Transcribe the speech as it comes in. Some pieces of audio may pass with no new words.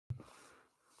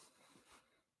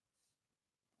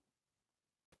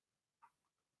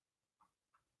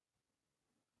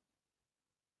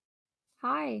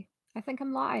Hi, I think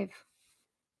I'm live.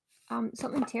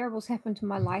 Something terrible's happened to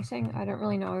my lighting. I don't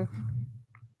really know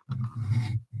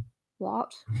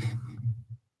what.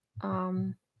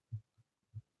 I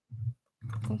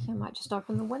think I might just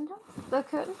open the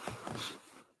curtain. Is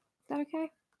that okay?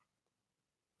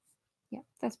 Yeah,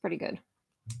 that's pretty good.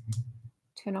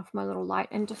 Turn off my little light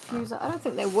and diffuser. I don't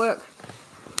think they work.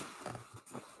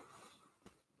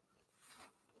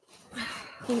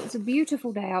 It's a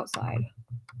beautiful day outside.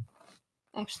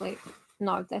 Actually,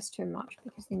 no, that's too much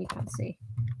because then you can't see.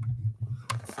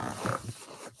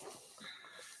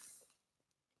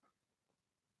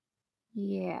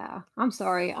 Yeah, I'm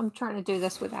sorry. I'm trying to do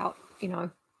this without,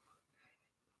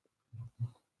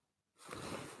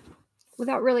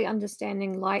 without really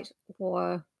understanding light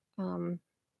or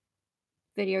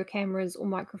video cameras or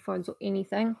microphones or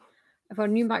anything. I've got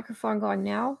a new microphone going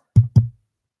now.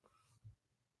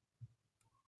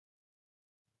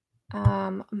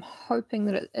 I'm hoping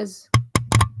that it is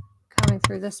coming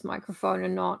through this microphone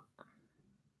and not.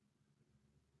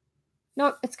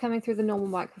 Nope, it's coming through the normal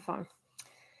microphone.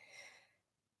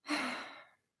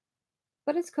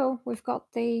 But it's cool. We've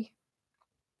got the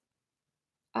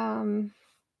well,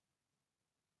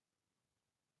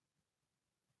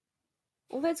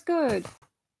 that's good.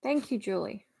 Thank you,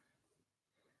 Julie.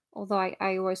 Although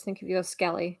I always think of you as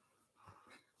Skelly.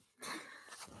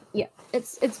 Yeah,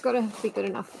 it's got to be good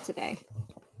enough for today.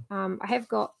 I have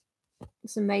got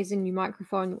this amazing new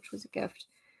microphone, which was a gift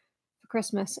for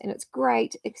Christmas, and it's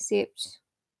great, except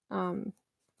every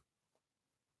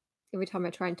time I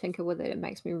try and tinker with it, it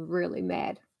makes me really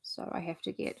mad. So I have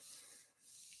to get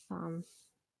my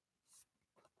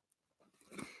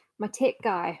tech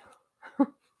guy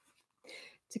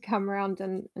to come around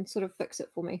and sort of fix it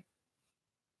for me.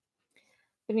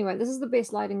 But anyway, this is the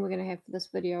best lighting we're going to have for this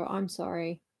video. I'm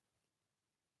sorry.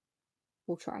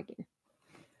 We'll try again.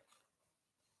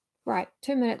 Right,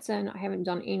 2 minutes in, I haven't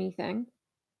done anything,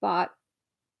 but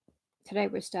today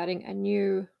we're starting a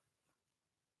new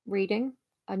reading,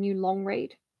 a new long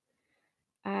read.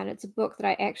 And it's a book that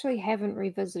I actually haven't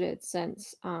revisited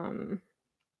since over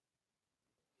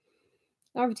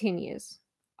 10 years,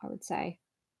 I would say,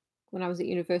 when I was at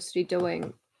university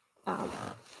doing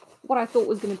what I thought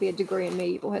was going to be a degree in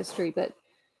medieval history, but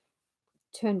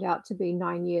turned out to be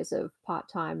 9 years of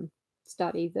part-time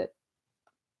study that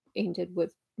ended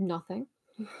with nothing.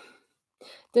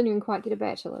 Didn't even quite get a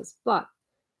bachelor's, but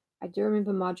I do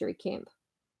remember Margery Kempe.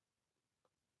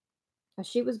 Now,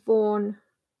 she was born.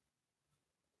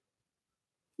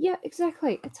 Yeah,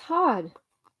 exactly. It's hard.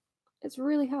 It's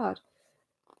really hard.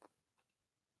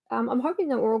 I'm hoping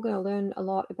that we're all going to learn a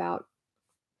lot about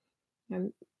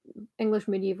English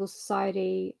medieval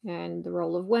society and the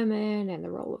role of women and the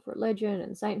role of religion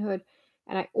and sainthood.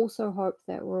 And I also hope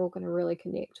that we're all going to really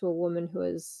connect to a woman who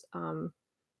is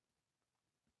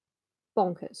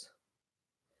bonkers.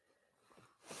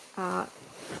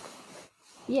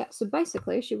 Yeah, so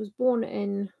basically she was born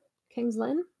in King's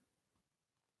Lynn,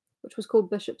 which was called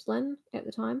Bishop's Lynn at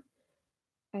the time,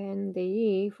 in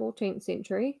the 14th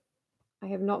century. I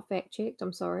have not fact-checked,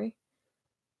 I'm sorry.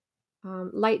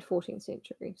 Late 14th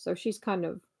century. So she's kind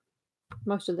of,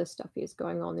 most of this stuff is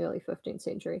going on in the early 15th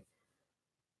century.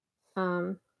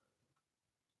 And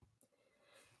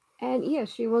yeah,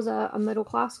 she was a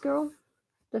middle-class girl.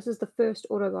 This is the first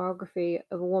autobiography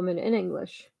of a woman in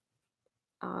English.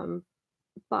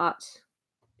 But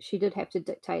she did have to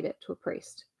dictate it to a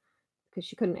priest because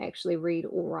she couldn't actually read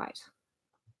or write.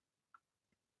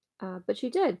 But she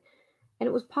did. And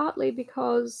it was partly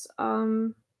because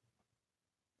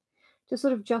to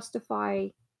sort of justify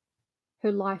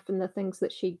her life and the things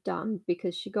that she'd done,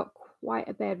 because she got quite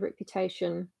a bad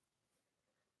reputation.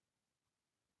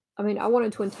 I mean, I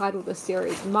wanted to entitle this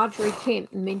series Margery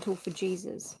Kempe, Mental for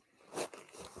Jesus,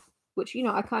 which,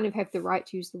 I kind of have the right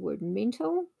to use the word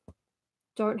mental.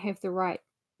 Don't have the right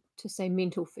to say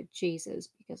mental for Jesus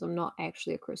because I'm not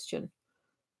actually a Christian.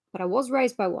 But I was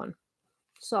raised by one.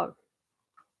 So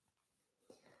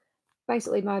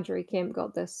basically, Margery Kempe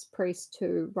got this priest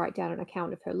to write down an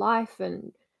account of her life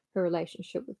and her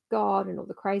relationship with God and all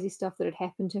the crazy stuff that had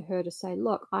happened to her, to say,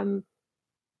 look, I'm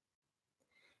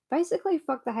basically,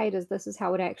 fuck the haters, this is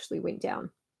how it actually went down.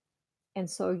 And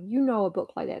so a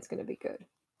book like that's going to be good.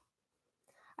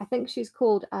 I think she's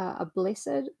called a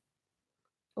Blessed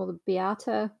or the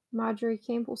Beata Margery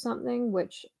Kempe or something,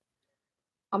 which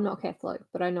I'm not Catholic,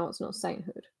 but I know it's not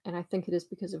sainthood. And I think it is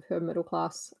because of her middle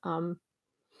class origins.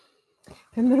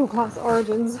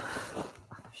 Oh,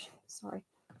 shit, sorry.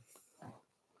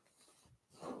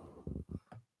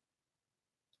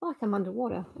 Like I'm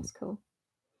underwater. That's cool.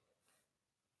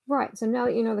 Right, so now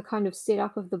that you know the kind of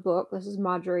setup of the book, this is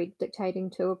Margery dictating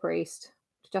to a priest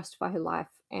to justify her life.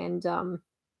 And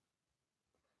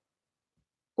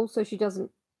also, she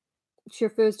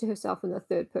refers to herself in the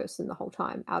third person the whole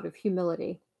time out of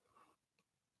humility.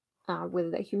 Whether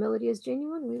that humility is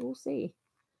genuine, we will see.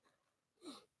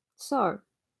 So,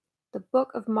 the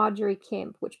Book of Margery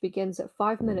Kempe, which begins at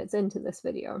 5 minutes into this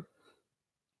video.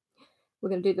 We're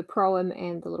going to do the proem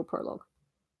and the little prologue.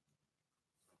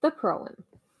 The proem.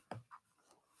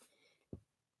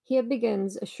 Here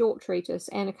begins a short treatise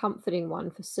and a comforting one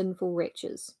for sinful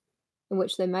wretches, in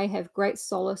which they may have great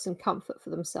solace and comfort for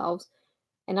themselves,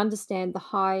 and understand the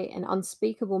high and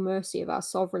unspeakable mercy of our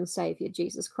sovereign Saviour,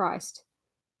 Jesus Christ,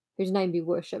 whose name be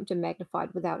worshipped and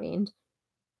magnified without end,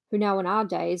 who now in our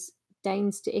days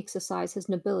deigns to exercise his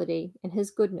nobility and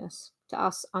his goodness to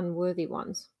us unworthy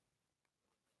ones.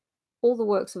 All the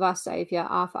works of our Saviour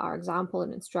are for our example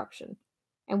and instruction,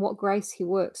 and what grace he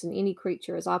works in any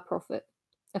creature is our profit,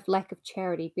 if lack of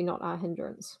charity be not our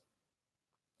hindrance.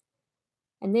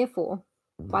 And therefore,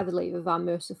 by the leave of our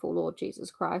merciful Lord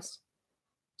Jesus Christ,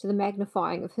 to the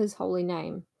magnifying of his holy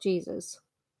name, Jesus,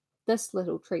 this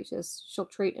little treatise shall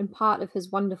treat in part of his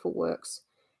wonderful works,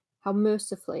 how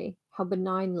mercifully, how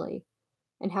benignly,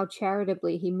 and how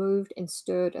charitably he moved and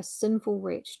stirred a sinful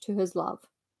wretch to his love,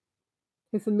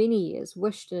 who for many years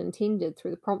wished and intended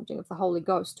through the prompting of the Holy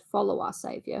Ghost to follow our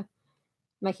Saviour,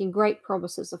 making great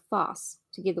promises of fasts,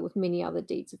 together with many other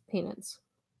deeds of penance.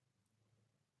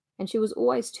 And she was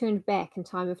always turned back in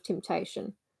time of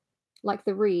temptation, like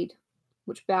the reed,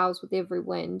 which bows with every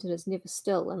wind and is never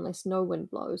still unless no wind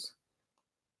blows,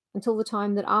 until the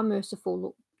time that our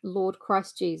merciful Lord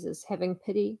Christ Jesus, having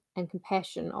pity and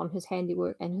compassion on his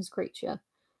handiwork and his creature,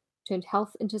 turned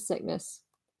health into sickness,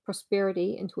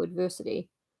 prosperity into adversity,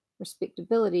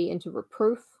 respectability into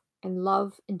reproof, and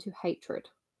love into hatred.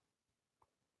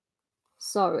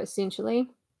 So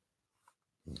essentially,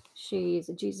 she's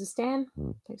a Jesus stan,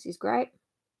 thinks he's great.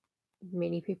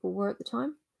 Many people were at the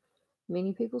time.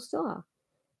 Many people still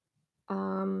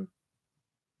are.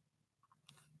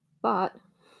 But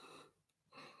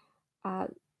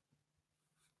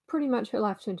pretty much her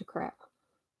life turned to crap.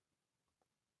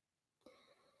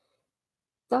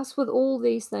 Thus, with all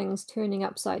these things turning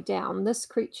upside down, this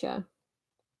creature,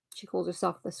 she calls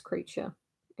herself this creature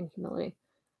in humility,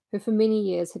 who for many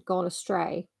years had gone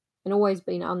astray and always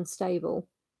been unstable,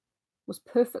 was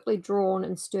perfectly drawn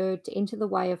and stirred to enter the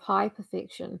way of high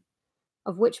perfection,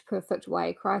 of which perfect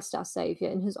way Christ our Saviour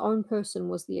in his own person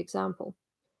was the example.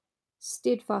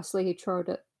 Steadfastly he trod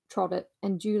it,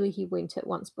 and duly he went it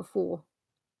once before.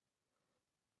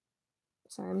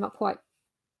 Sorry, I'm not quite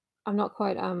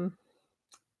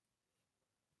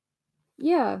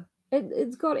yeah,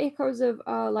 it's got echoes of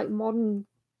like modern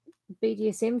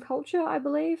BDSM culture, I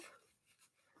believe.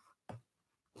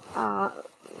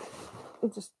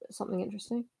 Just something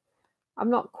interesting. I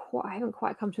haven't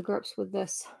quite come to grips with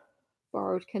this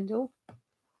borrowed Kindle.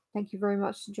 Thank you very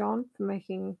much to John for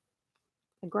making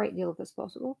a great deal of this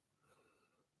possible.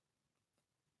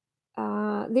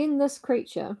 Then this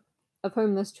creature, of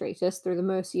whom this treatise, through the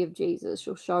mercy of Jesus,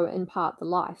 shall show in part the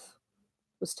life,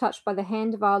 was touched by the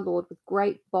hand of our Lord with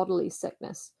great bodily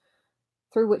sickness,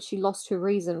 through which she lost her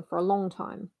reason for a long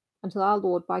time, until our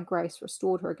Lord by grace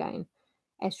restored her again,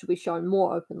 as shall be shown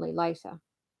more openly later.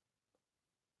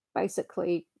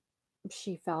 Basically,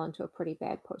 she fell into a pretty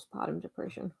bad postpartum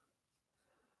depression.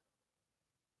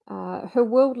 Her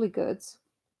worldly goods,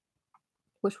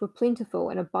 which were plentiful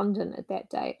and abundant at that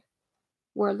date,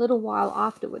 were a little while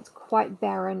afterwards quite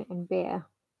barren and bare.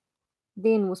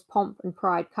 Then was pomp and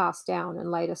pride cast down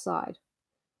and laid aside.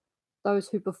 Those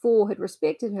who before had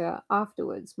respected her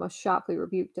afterwards most sharply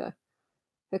rebuked her.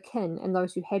 Her kin and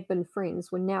those who had been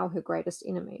friends were now her greatest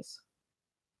enemies.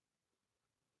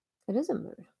 It is a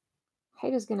mood.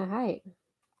 Haters gonna hate.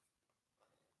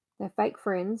 They're fake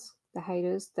friends, the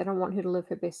haters, they don't want her to live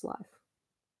her best life.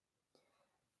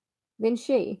 Then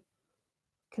she,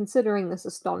 considering this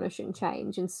astonishing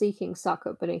change and seeking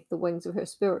succor beneath the wings of her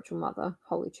spiritual mother,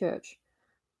 Holy Church,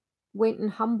 went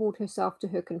and humbled herself to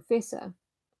her confessor,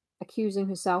 accusing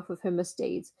herself of her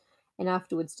misdeeds, and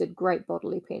afterwards did great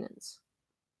bodily penance.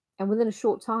 And within a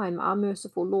short time our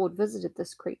merciful Lord visited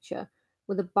this creature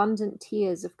with abundant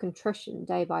tears of contrition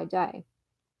day by day,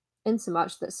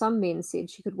 insomuch that some men said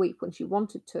she could weep when she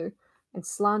wanted to, and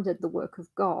slandered the work of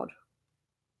God.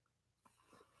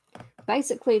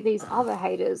 Basically, these other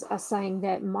haters are saying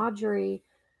that Margery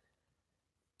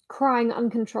crying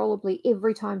uncontrollably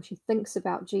every time she thinks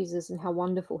about Jesus and how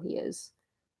wonderful he is.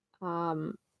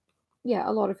 Yeah,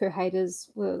 a lot of her haters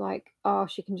were like, oh,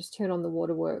 she can just turn on the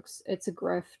waterworks. It's a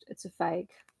grift. It's a fake.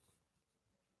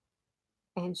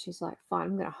 And she's like, fine,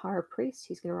 I'm going to hire a priest.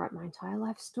 He's going to write my entire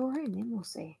life story, and then we'll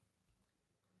see.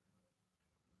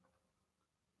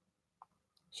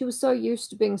 She was so used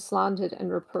to being slandered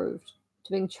and reproved,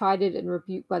 to being chided and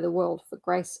rebuked by the world for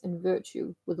grace and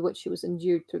virtue with which she was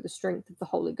endued through the strength of the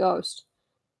Holy Ghost,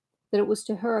 that it was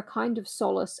to her a kind of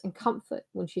solace and comfort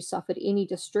when she suffered any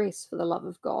distress for the love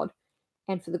of God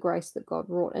and for the grace that God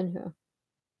wrought in her.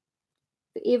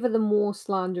 For ever the more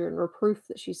slander and reproof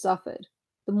that she suffered,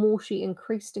 the more she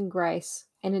increased in grace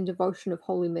and in devotion of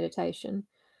holy meditation,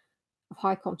 of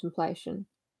high contemplation,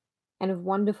 and of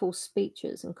wonderful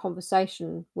speeches and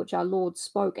conversation which our Lord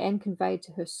spoke and conveyed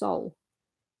to her soul,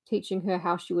 teaching her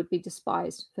how she would be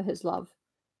despised for his love,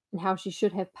 and how she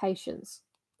should have patience,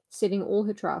 setting all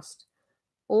her trust,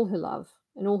 all her love,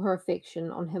 and all her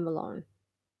affection on him alone.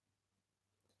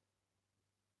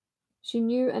 She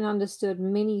knew and understood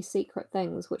many secret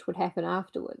things which would happen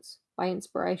afterwards by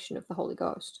inspiration of the Holy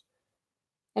Ghost.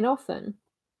 And often,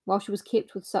 while she was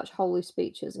kept with such holy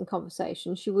speeches and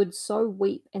conversation, she would so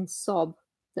weep and sob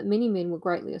that many men were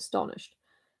greatly astonished,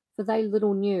 for they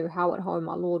little knew how at home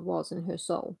our Lord was in her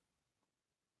soul.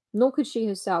 Nor could she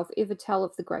herself ever tell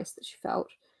of the grace that she felt.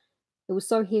 It was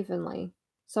so heavenly,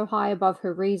 so high above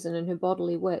her reason and her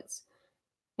bodily wits,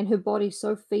 and her body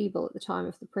so feeble at the time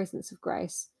of the presence of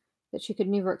grace, that she could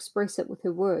never express it with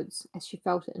her words as she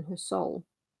felt it in her soul.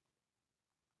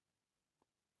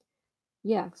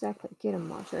 Yeah, exactly. Get him,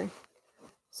 Margery.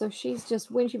 So she's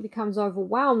just, when she becomes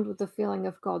overwhelmed with the feeling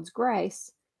of God's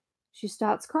grace, she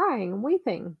starts crying and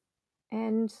weeping.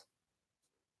 And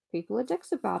people are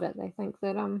dicks about it. They think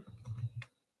that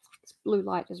this blue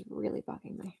light is really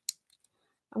bugging me.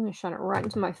 I'm going to shine it right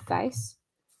into my face,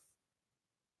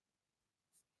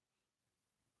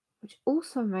 which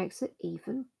also makes it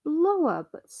even bluer,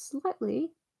 but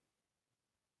slightly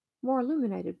more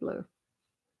illuminated blue.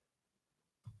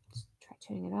 Let's try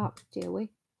turning it up, dare we?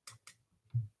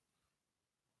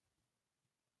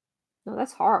 No,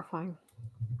 that's horrifying.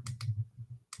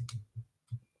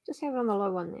 Just have it on the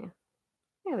low one there.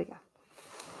 There we go.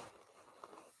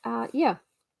 Yeah.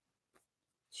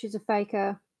 She's a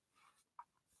faker,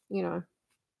 you know.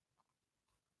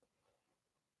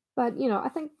 But, I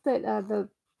think that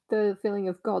the feeling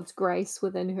of God's grace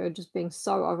within her just being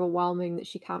so overwhelming that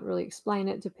she can't really explain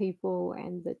it to people,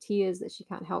 and the tears that she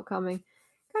can't help coming,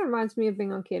 kind of reminds me of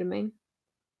being on ketamine.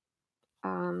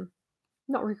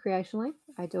 Not recreationally.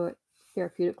 I do it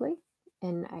therapeutically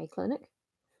in a clinic,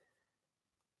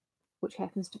 which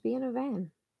happens to be in a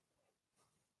van.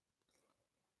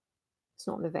 It's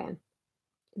not in a van.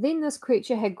 Then this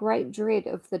creature had great dread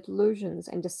of the delusions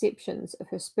and deceptions of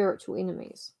her spiritual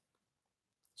enemies.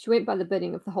 She went by the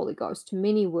bidding of the Holy Ghost to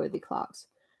many worthy clerks,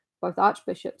 both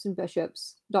archbishops and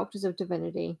bishops, doctors of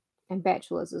divinity, and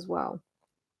bachelors as well.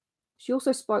 She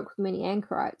also spoke with many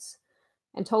anchorites,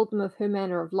 and told them of her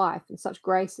manner of life, and such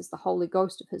grace as the Holy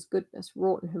Ghost of his goodness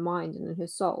wrought in her mind and in her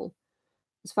soul,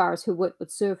 as far as her wit would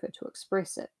serve her to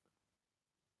express it.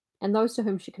 And those to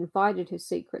whom she confided her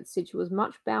secrets said she was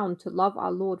much bound to love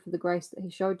our Lord for the grace that he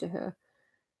showed to her,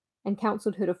 and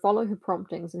counselled her to follow her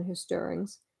promptings and her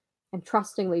stirrings, and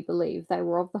trustingly believe they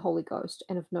were of the Holy Ghost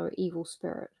and of no evil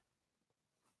spirit.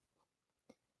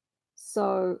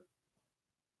 So,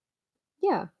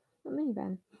 yeah, a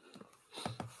minivan.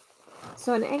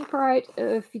 So an anchorite,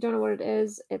 if you don't know what it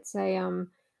is, it's a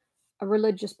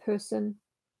religious person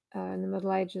in the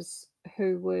Middle Ages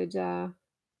who would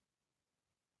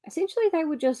essentially they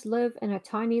would just live in a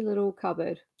tiny little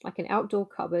cupboard, like an outdoor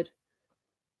cupboard,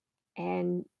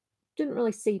 and didn't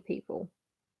really see people.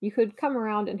 You could come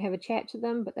around and have a chat to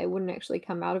them, but they wouldn't actually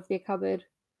come out of their cupboard.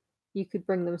 You could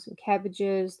bring them some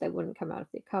cabbages, they wouldn't come out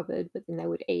of their cupboard, but then they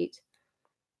would eat.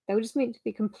 They were just meant to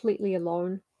be completely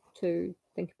alone to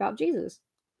think about Jesus.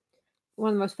 One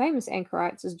of the most famous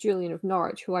anchorites is Julian of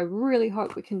Norwich, who I really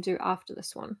hope we can do after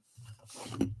this one.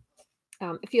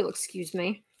 If you'll excuse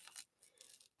me.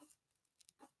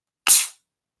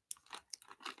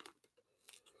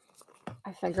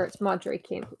 I figure it's Margery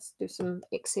Kempe. Let's do some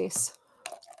excess.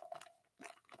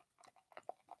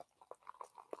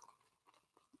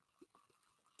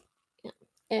 Yeah.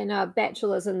 And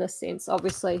bachelors in this sense,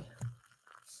 obviously.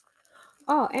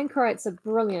 Oh, anchorites are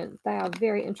brilliant. They are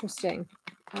very interesting.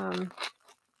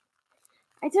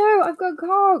 I do. I've got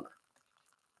Cog.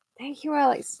 Thank you,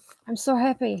 Alex. I'm so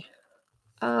happy.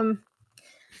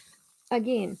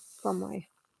 Again, from my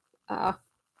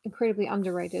incredibly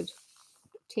underrated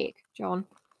tech, John.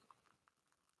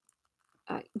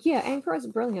 Yeah, anchorites are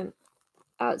brilliant.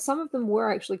 Some of them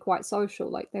were actually quite social,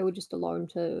 like they were just alone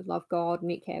to love God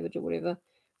and eat cabbage or whatever.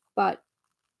 But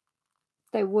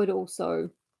they would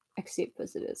also accept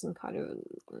visitors and kind of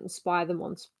inspire them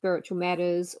on spiritual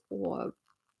matters or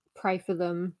pray for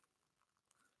them,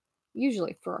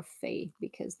 usually for a fee,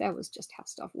 because that was just how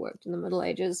stuff worked in the Middle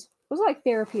Ages. It was like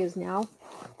therapy is now.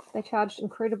 They charged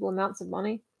incredible amounts of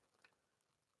money.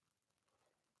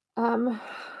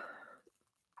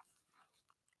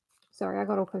 Sorry, I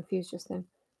got all confused just then.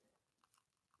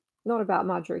 Not about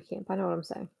Margery Kempe, I know what I'm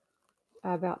saying.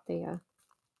 About the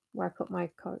where I put my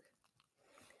Coke.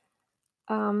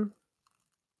 Oh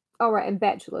right, and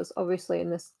bachelors, obviously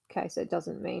in this case it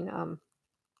doesn't mean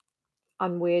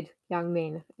unwed young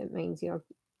men. It means,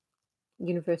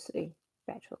 university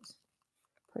bachelors,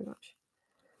 pretty much.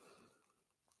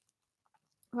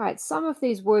 Right, some of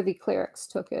these worthy clerics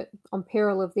took it, on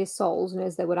peril of their souls and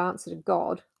as they would answer to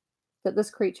God, that this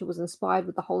creature was inspired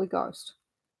with the Holy Ghost.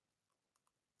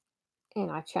 And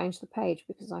I changed the page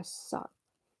because I suck.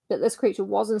 That this creature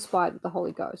was inspired with the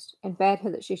Holy Ghost, and bade her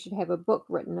that she should have a book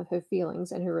written of her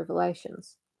feelings and her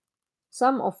revelations.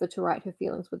 Some offered to write her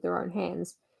feelings with their own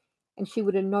hands, and she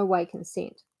would in no way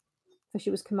consent, for she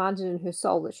was commanded in her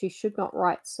soul that she should not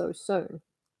write so soon.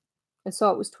 And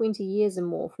so it was 20 years and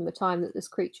more from the time that this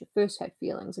creature first had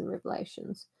feelings and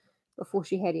revelations, before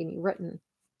she had any written.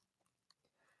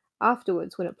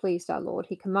 Afterwards, when it pleased our Lord,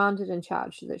 he commanded and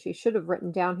charged that she should have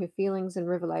written down her feelings and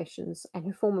revelations and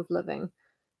her form of living,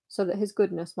 so that his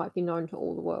goodness might be known to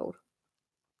all the world.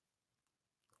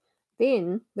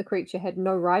 Then the creature had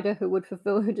no writer who would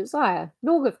fulfill her desire,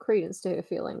 nor give credence to her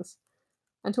feelings,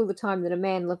 until the time that a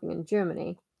man living in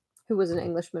Germany, who was an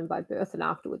Englishman by birth and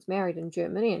afterwards married in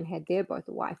Germany and had there both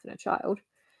a wife and a child,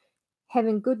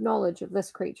 having good knowledge of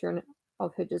this creature and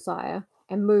of her desire,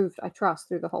 and moved, I trust,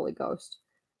 through the Holy Ghost,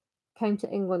 came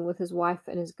to England with his wife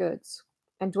and his goods,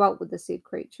 and dwelt with the said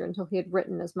creature until he had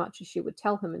written as much as she would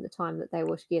tell him in the time that they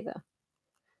were together.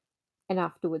 And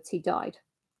afterwards he died.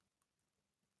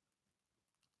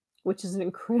 Which is an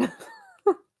incredible,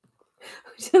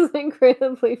 which is an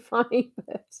incredibly funny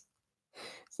bit.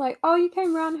 It's like, oh, you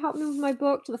came around and helped me with my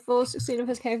book to the fullest extent of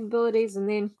his capabilities, and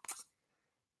then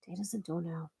dead as a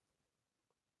doornail.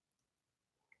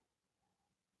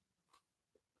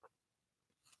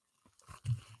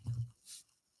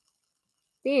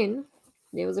 Then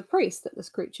there was a priest that this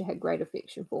creature had great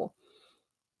affection for,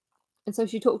 and so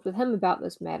she talked with him about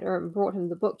this matter and brought him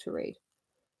the book to read.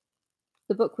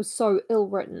 The book was so ill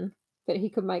written that he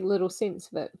could make little sense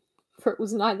of it, for it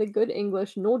was neither good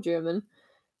English nor German,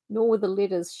 nor were the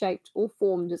letters shaped or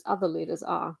formed as other letters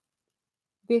are.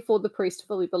 Therefore, the priest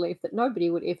fully believed that nobody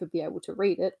would ever be able to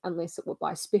read it unless it were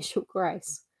by special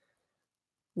grace.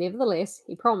 Nevertheless,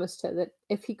 he promised her that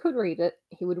if he could read it,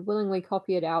 he would willingly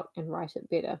copy it out and write it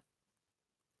better.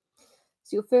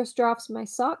 So your first drafts may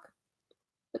suck,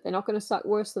 but they're not going to suck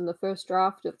worse than the first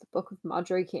draft of the Book of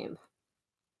Margery Kempe.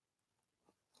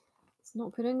 It's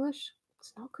not good English.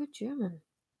 It's not good German.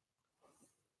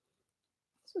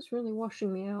 This is really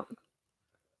washing me out.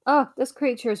 Oh, this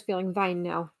creature is feeling vain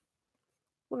now.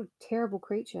 What a terrible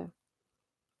creature.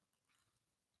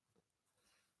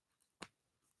 I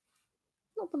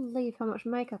can't believe how much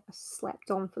makeup I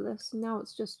slapped on for this. Now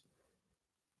it's just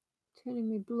turning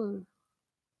me blue.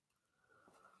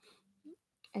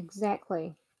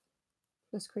 Exactly.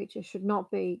 This creature should not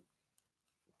be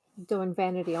doing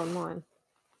vanity online.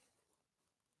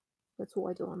 That's all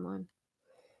I do online.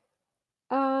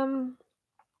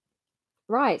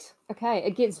 Right. Okay,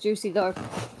 it gets juicy though.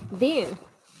 Then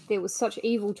there was such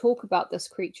evil talk about this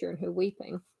creature and her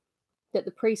weeping that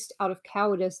the priest, out of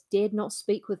cowardice, dared not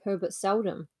speak with her but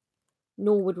seldom,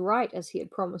 nor would write as he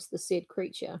had promised the said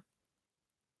creature.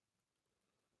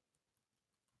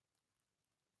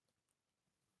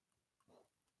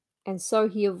 And so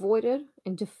he avoided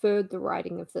and deferred the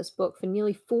writing of this book for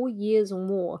nearly 4 years or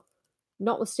more,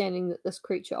 notwithstanding that this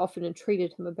creature often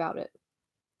entreated him about it.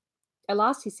 At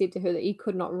last he said to her that he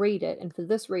could not read it, and for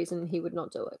this reason he would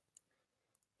not do it.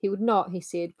 He would not, he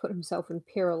said, put himself in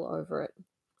peril over it.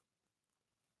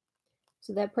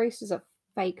 So that priest is a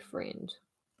fake friend.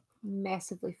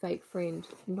 Massively fake friend.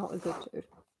 Not a good dude.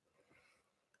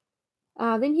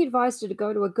 Then he advised her to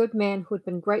go to a good man who had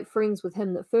been great friends with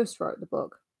him that first wrote the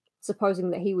book, supposing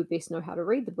that he would best know how to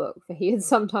read the book, for he had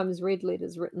sometimes read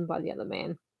letters written by the other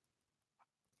man,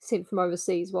 sent from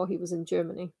overseas while he was in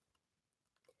Germany.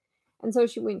 And so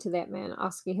she went to that man,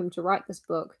 asking him to write this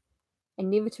book, and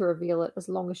never to reveal it as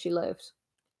long as she lived,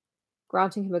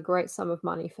 granting him a great sum of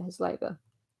money for his labour.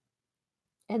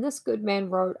 And this good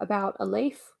man wrote about a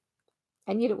leaf,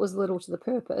 and yet it was little to the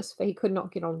purpose, for he could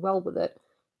not get on well with it.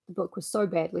 The book was so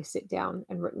badly set down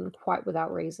and written quite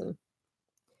without reason.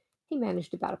 He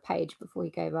managed about a page before he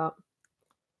gave up.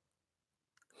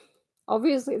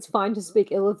 Obviously, it's fine to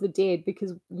speak ill of the dead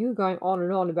because you're going on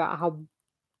and on about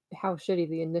how shitty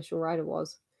the initial writer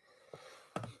was.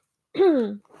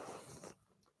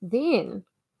 Then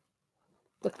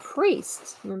the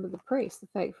priest, remember the priest, the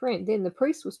fake friend, then the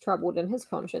priest was troubled in his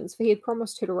conscience, for he had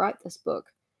promised her to write this book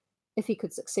if he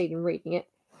could succeed in reading it,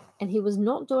 and he was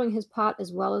not doing his part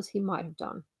as well as he might have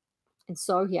done. And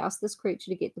so he asked this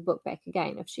creature to get the book back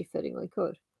again if she fittingly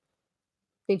could.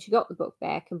 Then she got the book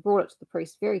back and brought it to the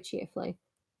priest very cheerfully,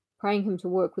 praying him to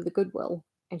work with a good will,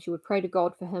 and she would pray to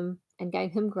God for him and gain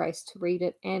him grace to read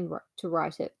it and to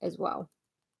write it as well.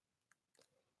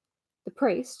 The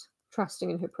priest, trusting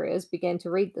in her prayers, began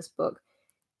to read this book,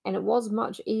 and it was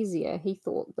much easier, he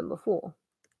thought, than before.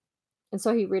 And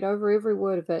so he read over every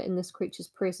word of it in this creature's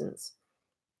presence,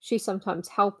 she sometimes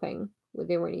helping where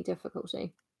there were any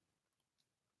difficulty.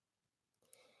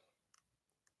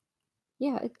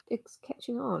 Yeah, it's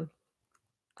catching on.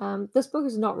 This book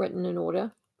is not written in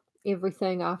order,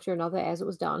 everything after another as it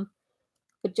was done,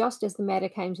 but just as the matter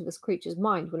came to this creature's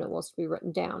mind when it was to be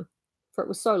written down, for it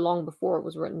was so long before it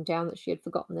was written down that she had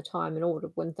forgotten the time and order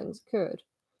when things occurred,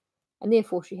 and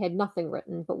therefore she had nothing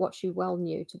written but what she well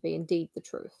knew to be indeed the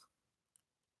truth.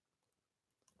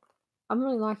 I'm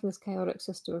really liking this chaotic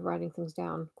system of writing things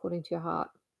down according to your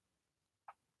heart.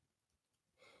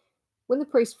 When the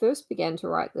priest first began to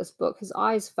write this book, his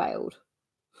eyes failed.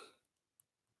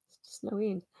 It's just no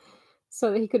end.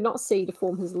 So that he could not see to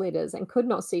form his letters and could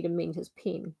not see to mend his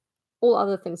pen. All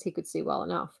other things he could see well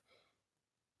enough.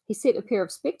 He set a pair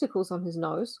of spectacles on his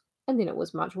nose, and then it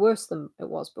was much worse than it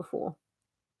was before.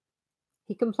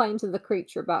 He complained to the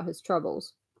creature about his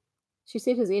troubles. She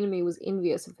said his enemy was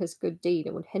envious of his good deed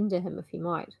and would hinder him if he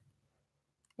might.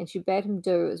 And she bade him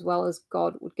do as well as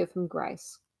God would give him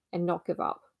grace, and not give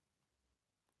up.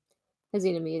 His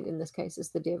enemy in this case is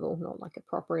the devil, not like a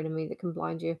proper enemy that can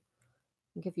blind you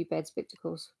and give you bad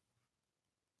spectacles.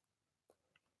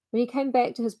 When he came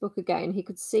back to his book again, he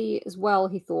could see as well,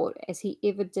 he thought, as he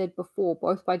ever did before,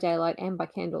 both by daylight and by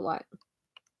candlelight.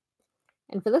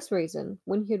 And for this reason,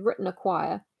 when he had written a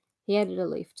quire, he added a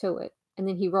leaf to it, and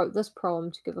then he wrote this poem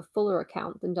to give a fuller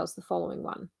account than does the following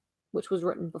one, which was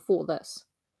written before this.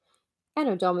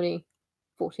 Anno Domini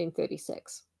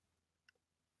 1436.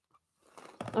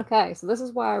 Okay, so this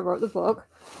is why I wrote the book.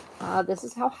 This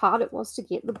is how hard it was to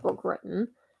get the book written.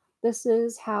 This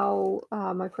is how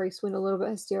my priest went a little bit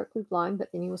hysterically blind,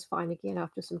 but then he was fine again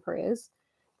after some prayers.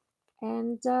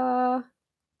 And,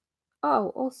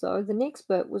 also, the next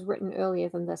bit was written earlier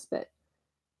than this bit.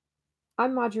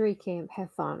 I'm Margery Kempe.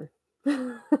 Have fun.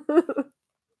 I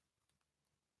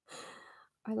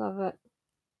love it.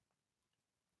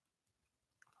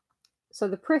 So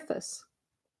the preface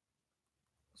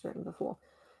was written before.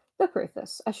 The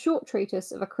preface, a short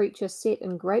treatise of a creature set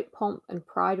in great pomp and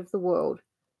pride of the world,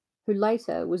 who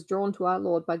later was drawn to our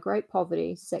Lord by great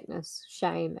poverty, sickness,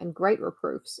 shame, and great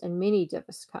reproofs in many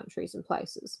diverse countries and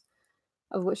places,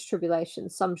 of which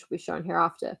tribulations some shall be shown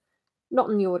hereafter,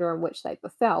 not in the order in which they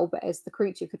befell, but as the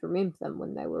creature could remember them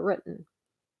when they were written.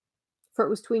 For it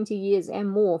was 20 years and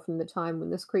more from the time when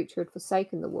this creature had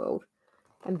forsaken the world,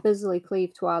 and busily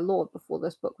cleaved to our Lord before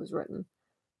this book was written,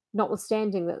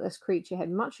 notwithstanding that this creature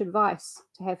had much advice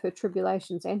to have her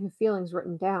tribulations and her feelings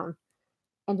written down,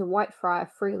 and a white friar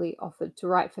freely offered to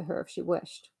write for her if she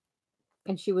wished.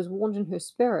 And she was warned in her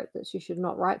spirit that she should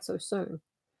not write so soon.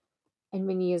 And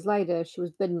many years later, she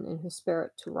was bidden in her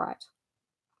spirit to write.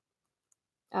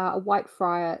 A white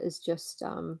friar is just,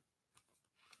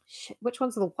 which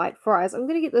ones are the white friars? I'm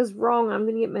going to get this wrong. I'm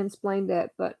going to get mansplained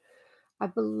at, but I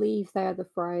believe they are the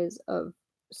friars of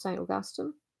St.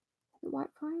 Augustine. The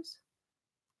white friars?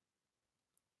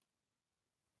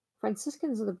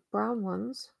 Franciscans are the brown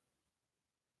ones.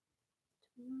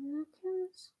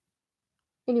 Dominicans?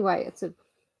 Anyway, it's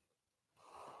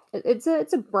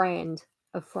a brand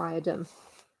of friardom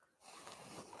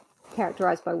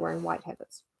characterized by wearing white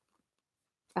habits,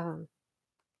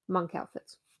 monk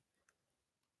outfits.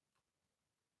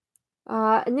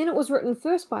 And then it was written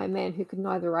first by a man who could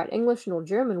neither write English nor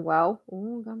German well.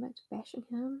 Oh, going back to bashing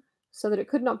him. So that it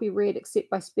could not be read except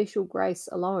by special grace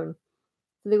alone.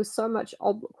 For there was so much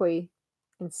obloquy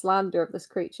and slander of this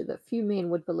creature that few men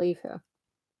would believe her.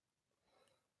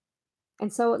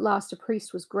 And so at last a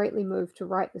priest was greatly moved to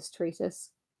write this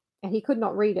treatise, and he could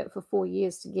not read it for 4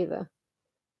 years together.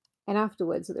 And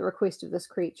afterwards, at the request of this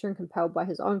creature, and compelled by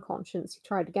his own conscience, he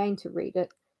tried again to read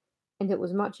it, and it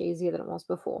was much easier than it was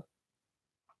before.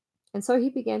 And so he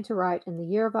began to write in the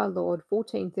year of our Lord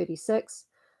 1436,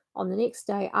 on the next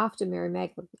day after Mary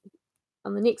Magdalene,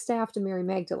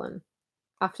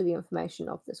 after the information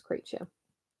of this creature.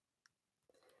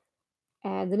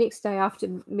 And the next day after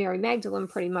Mary Magdalene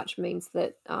pretty much means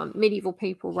that medieval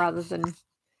people, rather than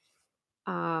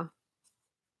saying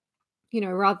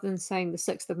the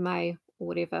 6th of May or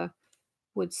whatever,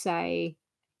 would say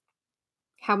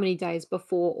how many days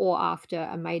before or after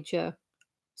a major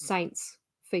saint's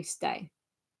feast day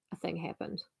a thing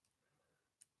happened.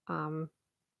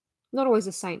 Not always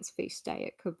a saint's feast day.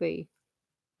 It could be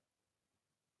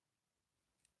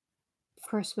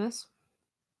Christmas.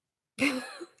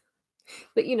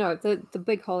 But the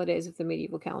big holidays of the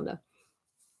medieval calendar.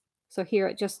 So here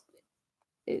it just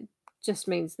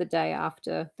means the day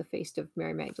after the feast of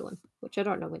Mary Magdalene, which I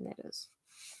don't know when that is.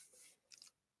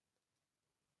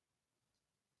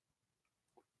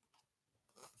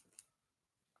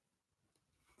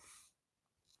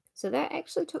 So that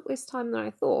actually took less time than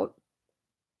I thought.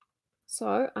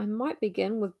 So I might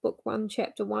begin with book 1,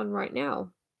 chapter 1 right now.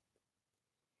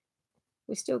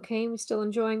 We're still keen? We're still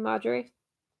enjoying, Margery?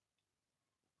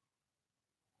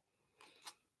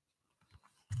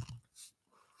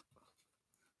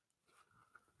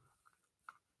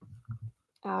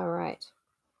 All right.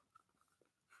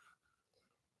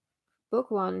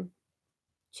 Book 1,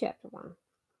 chapter 1.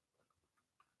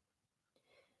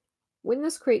 When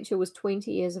this creature was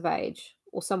 20 years of age,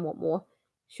 or somewhat more,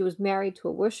 she was married to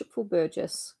a worshipful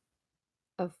burgess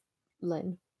of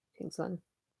Lynn, King's Lynn,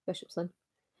 Bishop's Lynn.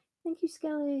 Thank you,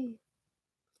 Skelly.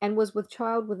 And was with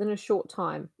child within a short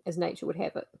time, as nature would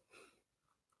have it.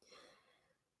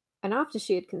 And after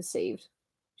she had conceived,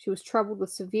 she was troubled with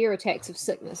severe attacks of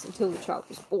sickness until the child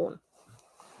was born.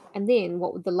 And then,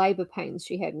 what with the labour pains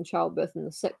she had in childbirth and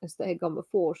the sickness that had gone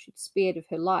before, she despaired of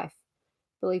her life,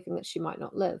 believing that she might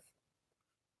not live.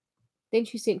 Then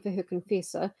she sent for her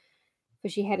confessor, for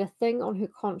she had a thing on her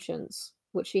conscience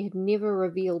which she had never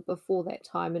revealed before that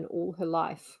time in all her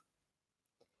life.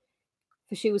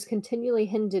 For she was continually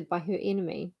hindered by her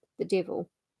enemy, the devil,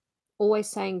 always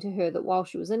saying to her that while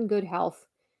she was in good health,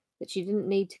 that she didn't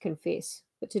need to confess,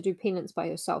 but to do penance by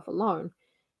herself alone,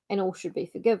 and all should be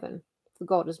forgiven, for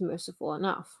God is merciful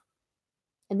enough.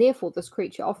 And therefore this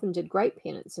creature often did great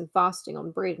penance and fasting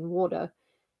on bread and water,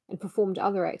 and performed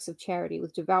other acts of charity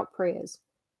with devout prayers,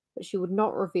 but she would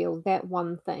not reveal that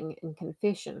one thing in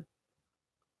confession.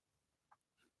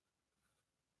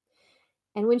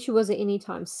 And when she was at any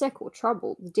time sick or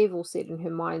troubled, the devil said in her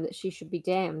mind that she should be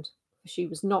damned, for she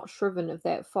was not shriven of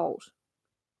that fault.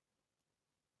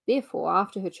 Therefore,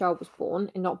 after her child was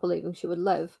born, and not believing she would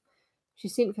live, she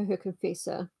sent for her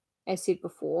confessor, as said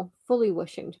before, fully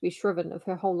wishing to be shriven of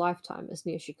her whole lifetime as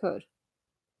near she could.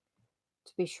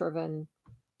 To be shriven,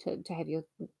 to have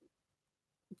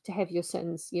your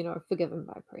sins, forgiven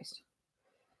by a priest.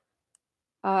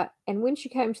 And when she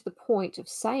came to the point of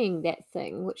saying that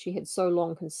thing which she had so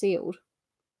long concealed,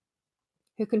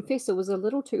 her confessor was a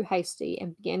little too hasty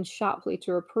and began sharply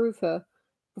to reprove her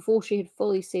before she had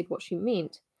fully said what she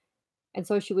meant, and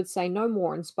so she would say no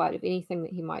more in spite of anything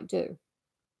that he might do.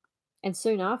 And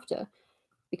soon after,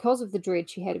 because of the dread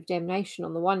she had of damnation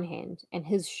on the one hand, and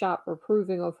his sharp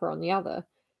reproving of her on the other,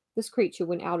 this creature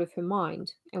went out of her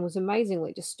mind, and was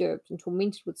amazingly disturbed and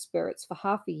tormented with spirits for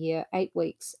half a year, 8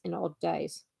 weeks, and odd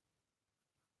days.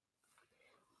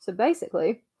 So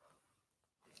basically,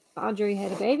 Margery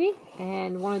had a baby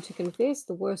and wanted to confess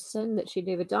the worst sin that she'd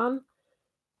ever done,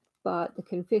 but the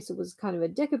confessor was kind of a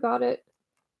dick about it,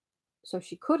 so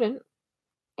she couldn't,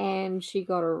 and she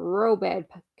got a real bad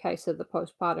case of the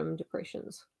postpartum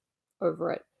depressions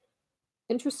over it.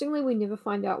 Interestingly, we never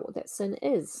find out what that sin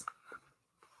is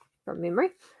from memory.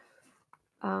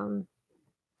 I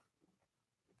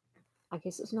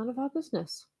guess it's none of our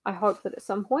business. I hope that at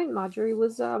some point Margery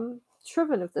was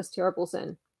shriven of this terrible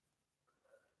sin.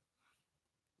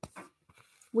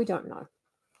 We don't know.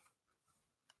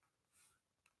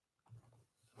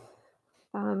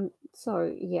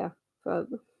 So yeah, for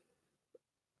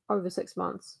over 6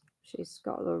 months, she's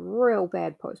got the real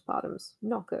bad postpartums.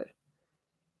 Not good.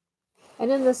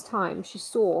 And in this time, she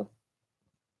saw,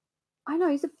 I know,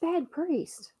 he's a bad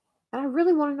priest. And I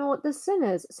really want to know what this sin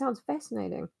is. It sounds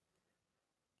fascinating.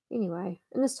 Anyway,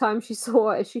 in this time she saw,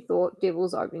 as she thought,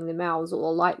 devils opening their mouths,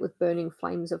 all alight with burning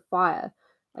flames of fire,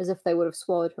 as if they would have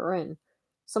swallowed her in,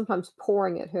 sometimes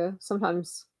pouring at her,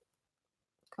 sometimes,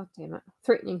 God damn it,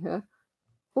 threatening her.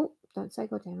 Oh, don't say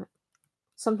God damn it.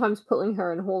 Sometimes pulling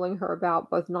her and hauling her about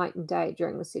both night and day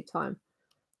during the said time.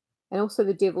 And also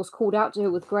the devils called out to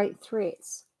her with great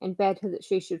threats, and bade her that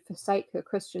she should forsake her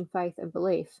Christian faith and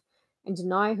belief, and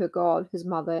deny her God, his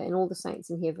mother, and all the saints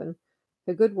in heaven,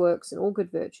 her good works and all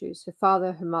good virtues, her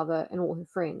father, her mother, and all her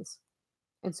friends.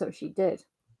 And so she did.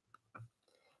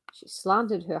 She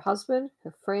slandered her husband,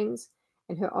 her friends,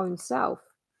 and her own self.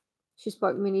 She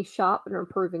spoke many sharp and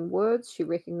reproving words. She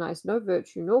recognized no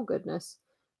virtue nor goodness.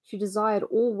 She desired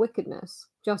all wickedness,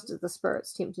 just as the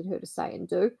spirits tempted her to say and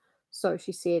do. So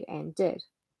she said and did.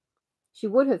 She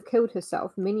would have killed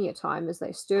herself many a time as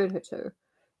they stirred her to,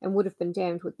 and would have been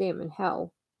damned with them in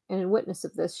hell. And in witness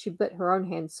of this, she bit her own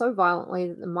hand so violently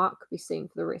that the mark could be seen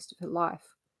for the rest of her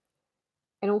life.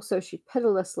 And also she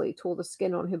pitilessly tore the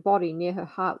skin on her body near her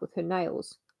heart with her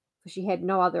nails, for she had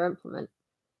no other implement.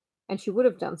 And she would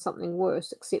have done something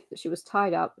worse, except that she was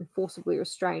tied up and forcibly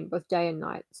restrained both day and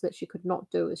night, so that she could not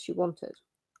do as she wanted.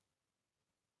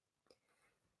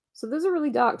 So there's a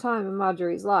really dark time in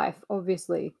Margery's life.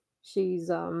 Obviously, she's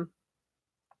on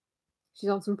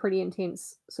some pretty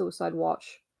intense suicide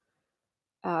watch,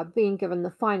 being given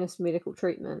the finest medical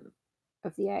treatment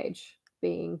of the age,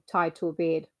 being tied to a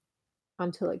bed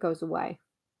until it goes away.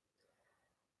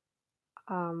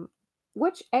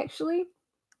 Which actually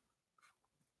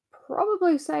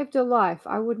probably saved her life.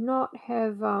 I would not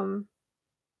have wanted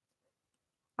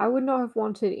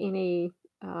any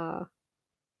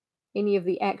of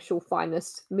the actual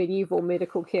finest medieval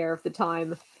medical care of the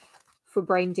time for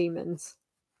brain demons.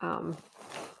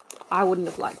 I wouldn't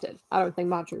have liked it. I don't think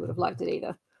Margery would have liked it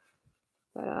either.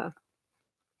 But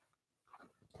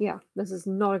yeah, this is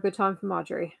not a good time for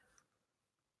Margery.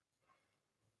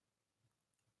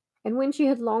 And when she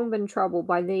had long been troubled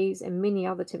by these and many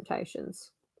other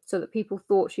temptations, so that people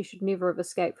thought she should never have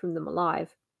escaped from them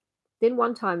alive, then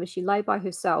one time as she lay by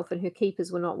herself and her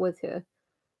keepers were not with her,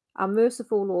 our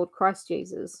merciful Lord Christ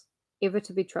Jesus, ever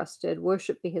to be trusted,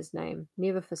 worshipped be his name,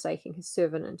 never forsaking his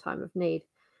servant in time of need,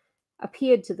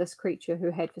 appeared to this creature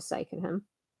who had forsaken him,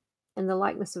 in the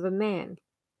likeness of a man,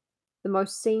 the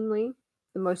most seemly,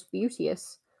 the most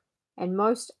beauteous, and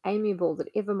most amiable that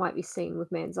ever might be seen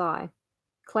with man's eye,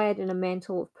 clad in a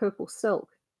mantle of purple silk,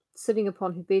 sitting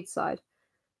upon her bedside,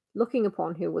 looking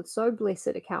upon her with so blessed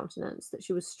a countenance that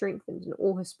she was strengthened in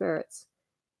all her spirits.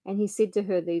 And he said to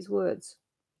her these words,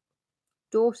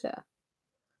 Daughter,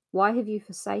 why have you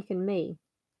forsaken me,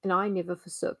 and I never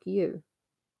forsook you?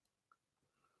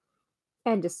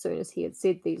 And as soon as he had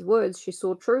said these words, she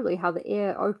saw truly how the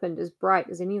air opened as bright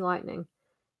as any lightning,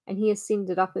 and he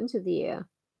ascended up into the air,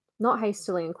 not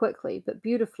hastily and quickly, but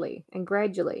beautifully and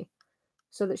gradually,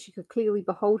 so that she could clearly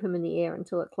behold him in the air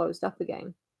until it closed up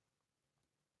again.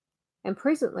 And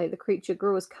presently the creature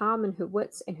grew as calm in her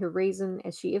wits and her reason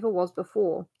as she ever was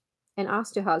before, and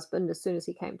asked her husband, as soon as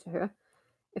he came to her,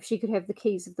 if she could have the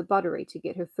keys of the buttery to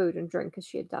get her food and drink as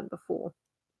she had done before.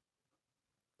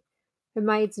 Her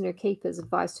maids and her keepers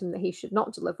advised him that he should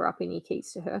not deliver up any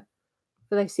keys to her,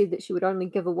 for they said that she would only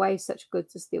give away such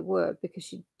goods as there were, because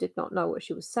she did not know what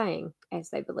she was saying, as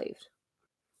they believed.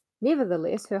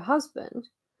 Nevertheless, her husband,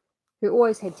 who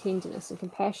always had tenderness and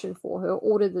compassion for her,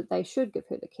 ordered that they should give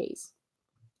her the keys.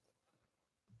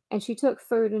 And she took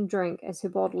food and drink as her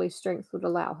bodily strength would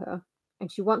allow her,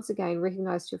 and she once again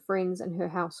recognized her friends and her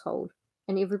household,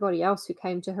 and everybody else who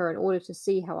came to her in order to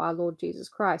see how our Lord Jesus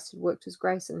Christ had worked his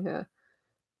grace in her.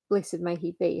 Blessed may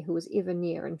he be, who is ever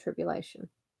near in tribulation.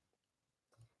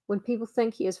 When people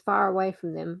think he is far away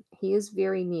from them, he is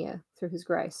very near through his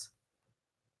grace.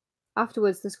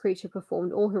 Afterwards, this creature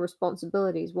performed all her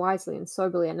responsibilities wisely and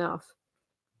soberly enough,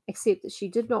 except that she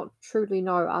did not truly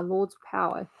know our Lord's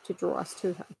power to draw us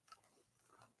to him.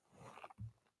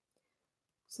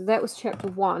 So that was chapter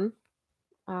 1.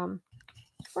 I'm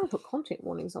going to put content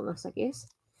warnings on this, I guess.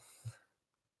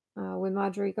 When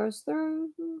Margery goes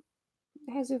through,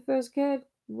 has her first kid,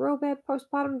 real bad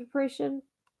postpartum depression,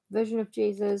 vision of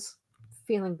Jesus,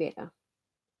 feeling better,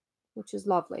 which is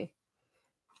lovely.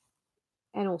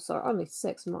 And also only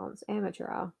 6 months, amateur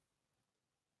hour.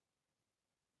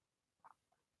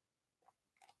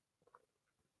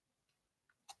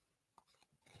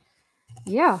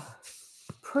 Yeah,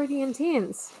 pretty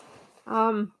intense.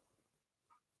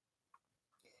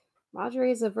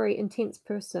 Margery is a very intense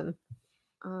person.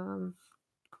 And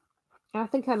I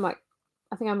think I might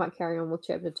carry on with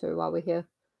chapter 2 while we're here.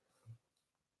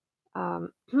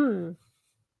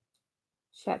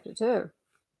 Chapter 2.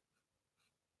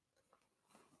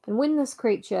 And when this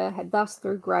creature had thus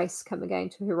through grace come again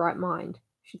to her right mind,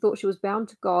 she thought she was bound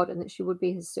to God and that she would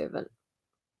be his servant.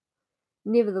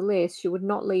 Nevertheless, she would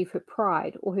not leave her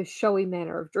pride or her showy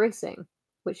manner of dressing,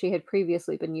 which she had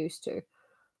previously been used to,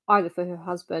 either for her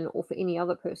husband or for any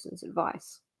other person's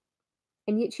advice.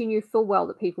 And yet she knew full well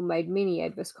that people made many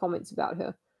adverse comments about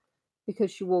her, because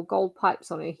she wore gold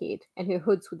pipes on her head, and her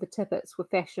hoods with the tippets were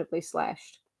fashionably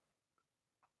slashed.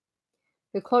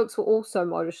 Her cloaks were also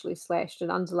modishly slashed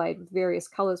and underlaid with various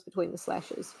colours between the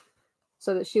slashes,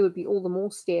 so that she would be all the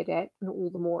more stared at and all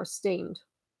the more esteemed.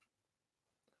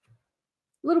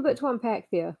 A little bit to unpack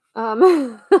there.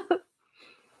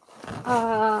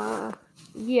 uh,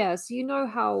 yes, you know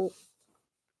how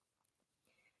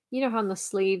in the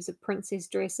sleeves of princess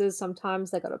dresses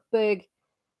sometimes they got a big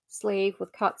sleeve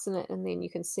with cuts in it, and then you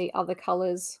can see other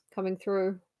colors coming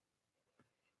through.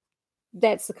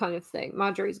 That's the kind of thing.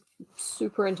 Margery's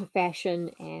super into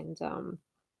fashion, and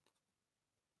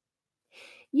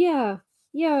yeah,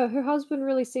 yeah, her husband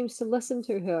really seems to listen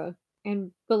to her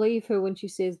and believe her when she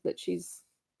says that she's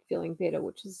feeling better,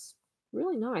 which is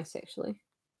really nice, actually.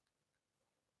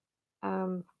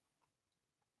 Um,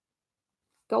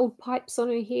 Gold pipes on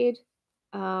her head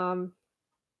um,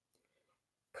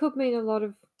 could mean a lot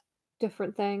of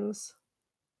different things.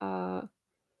 Uh,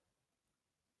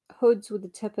 Hoods with the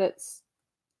tippets.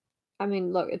 I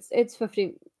mean, look, it's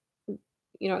 15,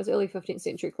 it's early 15th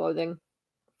century clothing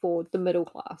for the middle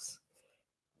class,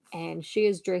 and she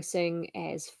is dressing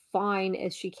as fine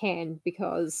as she can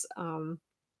because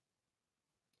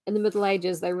in the Middle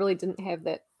Ages they really didn't have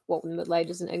that. Well, in the Middle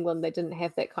Ages in England, they didn't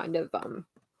have that kind of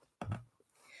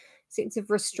sense of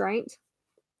restraint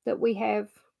that we have.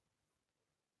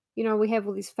 We have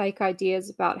all these fake ideas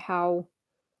about how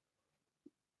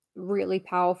really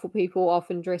powerful people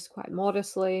often dress quite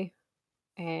modestly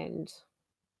and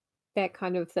that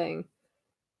kind of thing.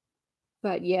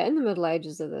 But yeah, in the Middle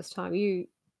Ages of this time,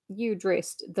 you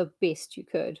dressed the best you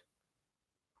could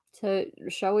to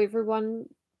show everyone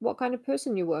what kind of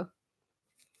person you were.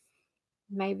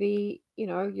 Maybe,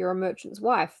 you're a merchant's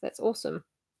wife. That's awesome.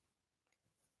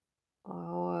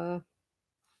 Uh,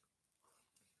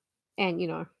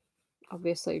 and,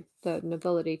 obviously the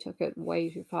nobility took it way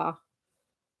too far,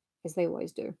 as they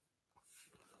always do.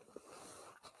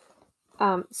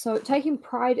 So taking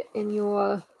pride in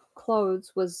your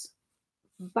clothes was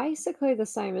basically the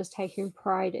same as taking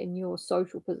pride in your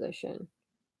social position.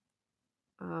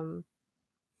 Um,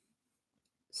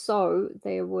 so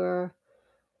there were,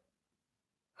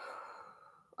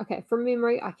 okay, from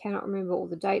memory, I cannot remember all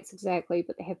the dates exactly,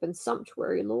 but there have been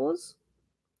sumptuary laws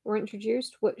were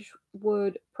introduced which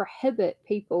would prohibit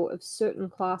people of certain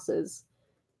classes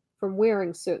from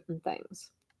wearing certain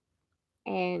things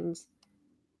and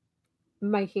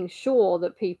making sure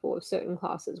that people of certain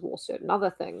classes wore certain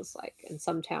other things. Like in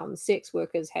some towns, sex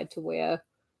workers had to wear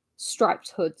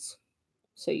striped hoods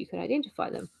so you could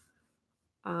identify them.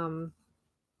 Um,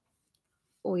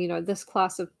 or, this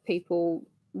class of people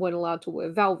weren't allowed to wear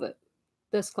velvet.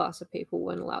 This class of people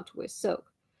weren't allowed to wear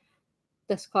silk.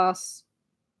 This class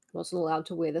wasn't allowed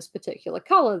to wear this particular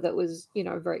color that was,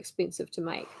 very expensive to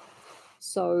make.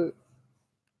 So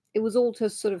it was all to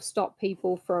sort of stop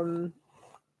people from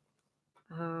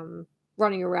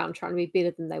running around trying to be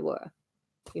better than they were,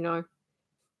 you know,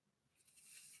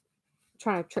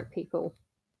 trying to trick people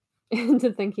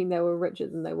into thinking they were richer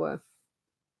than they were.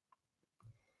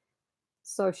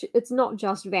 So it's not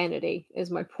just vanity,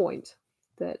 is my point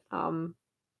that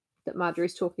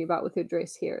Margery's talking about with her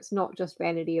dress here. It's not just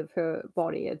vanity of her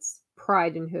body; it's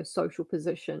pride in her social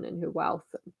position and her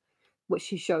wealth, which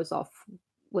she shows off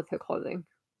with her clothing.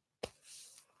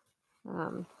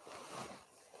 Um,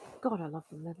 God, I love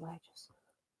the Middle Ages.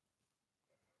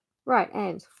 Right,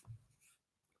 and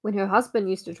when her husband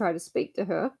used to try to speak to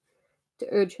her, to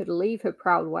urge her to leave her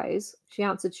proud ways, she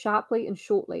answered sharply and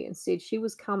shortly and said she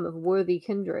was come of worthy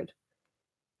kindred.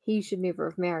 He should never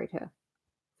have married her.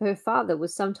 For her father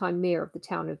was sometime mayor of the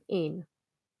town of N,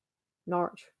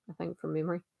 Norwich, I think from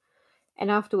memory, and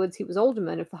afterwards he was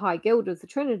alderman of the High Guild of the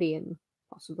Trinity in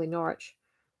possibly Norwich,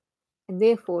 and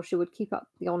therefore she would keep up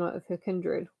the honour of her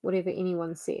kindred, whatever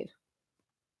anyone said.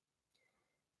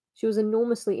 She was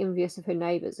enormously envious of her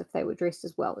neighbours if they were dressed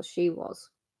as well as she was.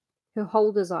 Her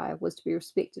whole desire was to be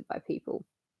respected by people.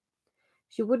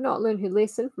 She would not learn her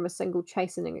lesson from a single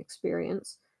chastening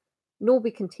experience, nor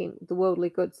be content with the worldly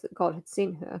goods that God had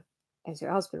sent her, as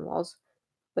her husband was,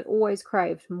 but always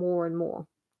craved more and more.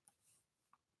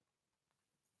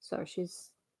 So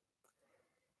she's.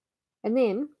 And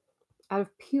then, out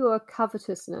of pure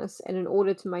covetousness and in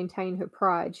order to maintain her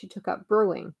pride, she took up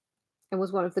brewing and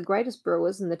was one of the greatest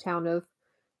brewers in the town of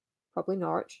probably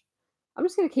Norwich. I'm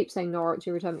just going to keep saying Norwich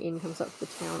every time N comes up for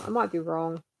the town. I might be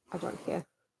wrong. I don't care.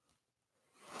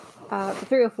 For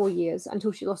 3 or 4 years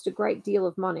until she lost a great deal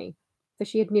of money, for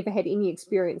she had never had any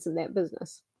experience in that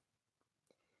business.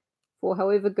 For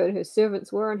however good her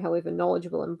servants were and however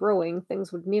knowledgeable in brewing,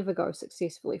 things would never go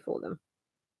successfully for them.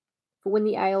 For when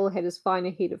the ale had as fine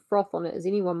a head of froth on it as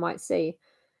anyone might see,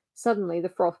 suddenly the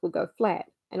froth would go flat,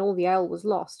 and all the ale was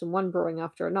lost, and one brewing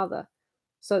after another,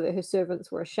 so that her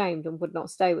servants were ashamed and would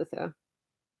not stay with her.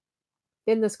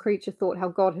 Then this creature thought how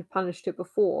God had punished her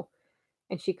before,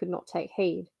 and she could not take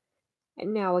heed.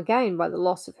 and now again by the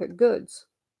loss of her goods.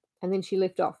 And then she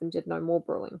left off and did no more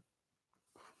brewing.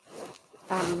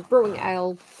 Brewing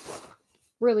ale,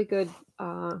 really good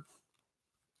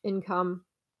income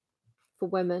for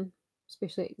women,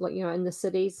 especially in the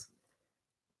cities,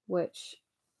 which,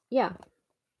 yeah,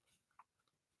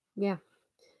 which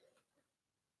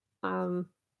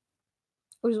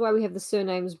is why we have the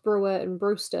surnames Brewer and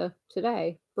Brewster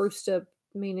today. Brewster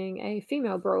meaning a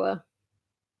female brewer.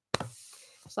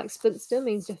 It's like spinster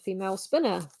means a female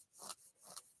spinner.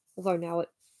 Although now it,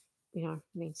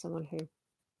 means someone who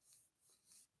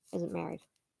isn't married.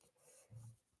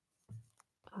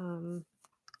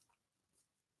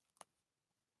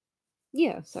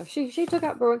 So she took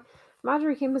up brewing.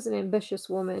 Margery Kempe is an ambitious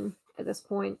woman at this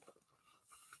point.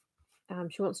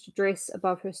 She wants to dress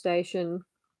above her station.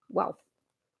 Well,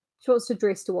 she wants to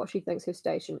dress to what she thinks her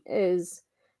station is,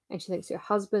 and she thinks her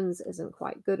husband's isn't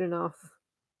quite good enough.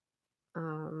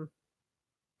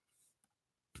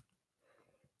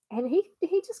 And he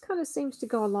just kind of seems to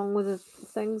go along with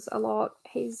things a lot.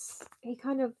 He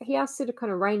asks her to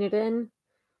kind of rein it in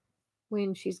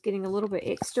when she's getting a little bit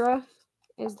extra,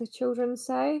 as the children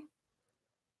say.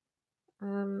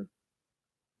 And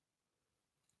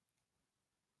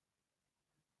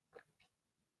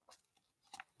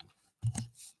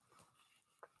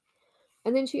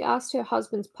then she asked her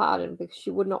husband's pardon because she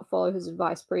would not follow his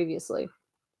advice previously.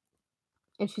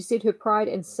 And she said her pride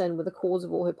and sin were the cause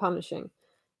of all her punishing,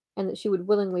 and that she would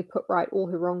willingly put right all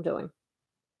her wrongdoing.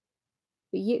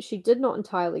 But yet she did not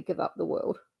entirely give up the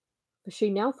world, for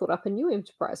she now thought up a new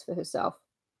enterprise for herself.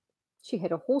 She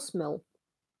had a horse mill.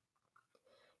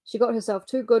 She got herself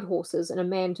 2 good horses and a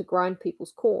man to grind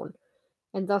people's corn,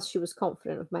 and thus she was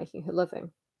confident of making her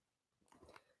living.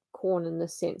 Corn in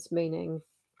this sense meaning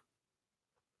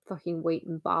fucking wheat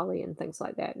and barley and things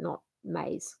like that, not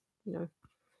maize,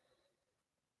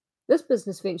 This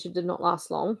business venture did not last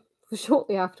long, for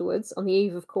shortly afterwards, on the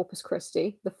eve of Corpus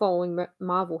Christi, the following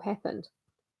marvel happened.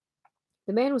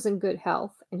 The man was in good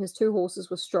health, and his 2 horses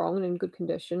were strong and in good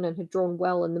condition, and had drawn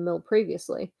well in the mill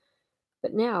previously.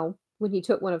 But now, when he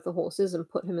took one of the horses and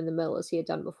put him in the mill as he had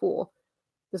done before,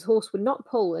 this horse would not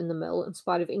pull in the mill in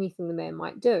spite of anything the man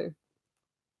might do.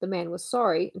 The man was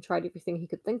sorry and tried everything he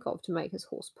could think of to make his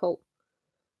horse pull.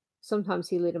 Sometimes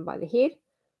he led him by the head,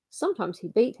 sometimes he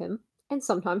beat him, and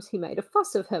sometimes he made a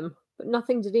fuss of him, but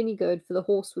nothing did any good, for the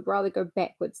horse would rather go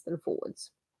backwards than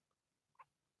forwards.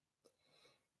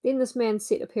 Then this man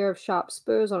set a pair of sharp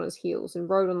spurs on his heels and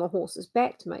rode on the horse's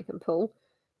back to make him pull,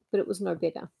 but it was no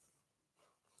better.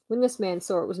 When this man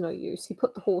saw it was no use, he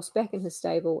put the horse back in his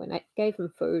stable and gave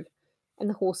him food, and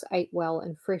the horse ate well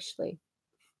and freshly.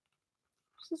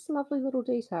 Just lovely little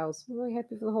details. I'm really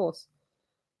happy for the horse.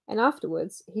 And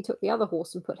afterwards, he took the other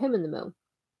horse and put him in the mill.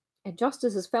 And just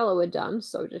as his fellow had done,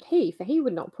 so did he, for he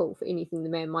would not pull for anything the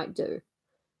man might do.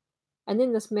 And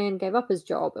then this man gave up his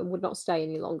job and would not stay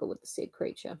any longer with the said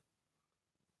creature.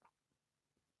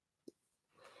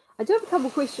 I do have a couple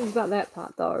of questions about that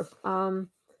part, though.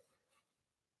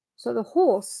 So the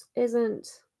horse isn't,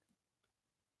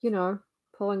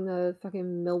 pulling the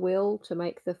fucking mill wheel to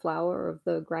make the flour of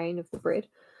the grain of the bread.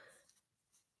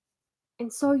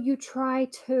 And so you try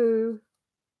to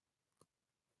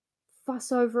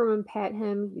fuss over him and pat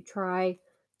him. You try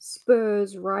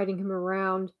spurs riding him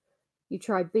around. You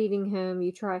try beating him.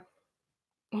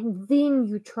 And then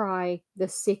you try the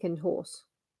second horse.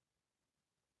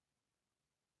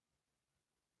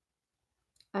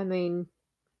 I mean,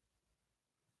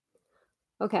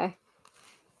 okay.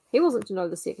 He wasn't to know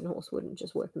the second horse wouldn't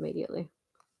just work immediately.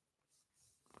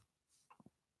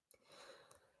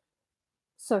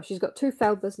 So she's got 2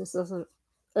 failed businesses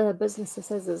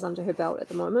under her belt at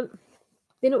the moment.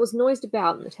 Then it was noised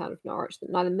about in the town of Norwich that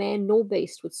neither man nor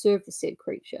beast would serve the said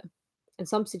creature, and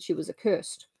some said she was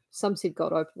accursed, some said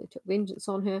God openly took vengeance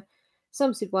on her,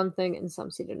 some said one thing and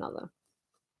some said another.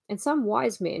 And some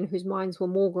wise men, whose minds were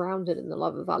more grounded in the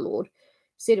love of our Lord,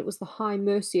 said it was the high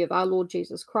mercy of our Lord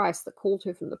Jesus Christ that called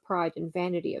her from the pride and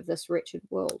vanity of this wretched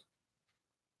world.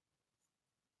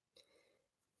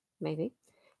 Maybe.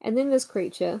 And then this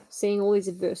creature, seeing all these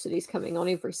adversities coming on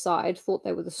every side, thought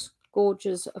they were the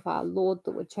scourges of our Lord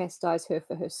that would chastise her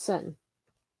for her sin.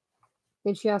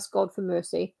 Then she asked God for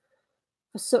mercy,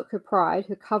 forsook her pride,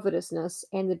 her covetousness,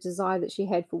 and the desire that she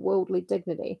had for worldly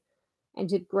dignity, and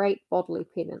did great bodily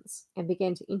penance, and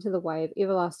began to enter the way of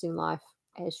everlasting life,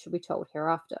 as shall be told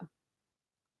hereafter.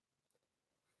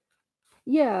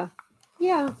 Yeah.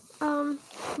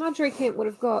 Margery Kempe would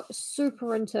have got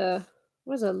super into,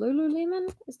 what is it,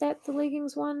 Lululemon? Is that the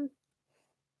leggings one?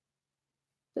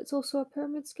 That's also a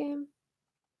pyramid scheme?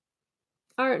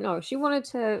 I don't know. She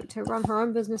wanted to run her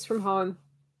own business from home.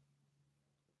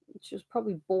 She was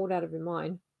probably bored out of her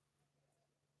mind.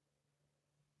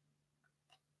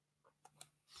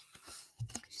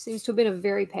 She seems to have been a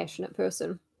very passionate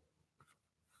person.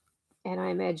 And I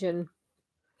imagine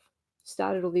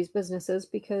started all these businesses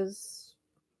because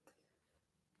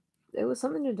there was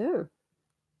something to do.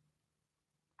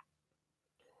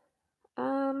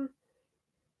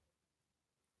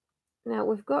 Now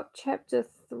we've got chapter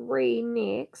 3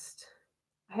 next.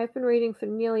 I have been reading for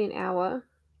nearly an hour.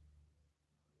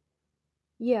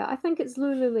 Yeah, I think it's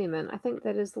Lululemon. I think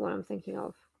that is the one I'm thinking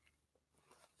of.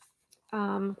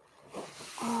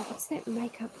 What's that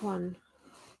makeup one?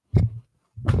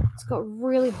 It's got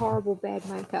really horrible bad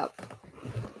makeup.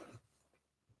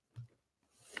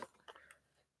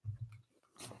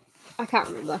 I can't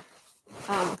remember.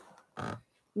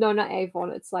 No, not Avon.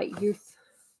 It's like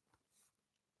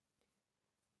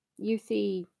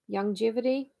youthy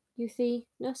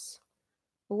youthiness.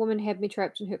 A woman had me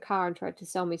trapped in her car and tried to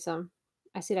sell me some.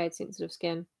 I said I had sensitive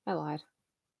skin. I lied.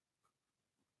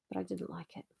 But I didn't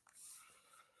like it.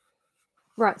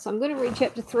 Right, so I'm going to read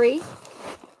chapter 3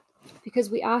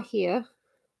 because we are here.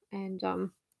 And,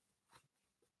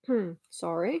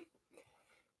 sorry.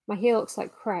 My hair looks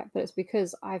like crap, but it's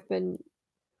because I've been...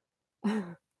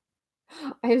 I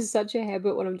have such a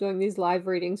habit when I'm doing these live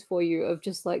readings for you of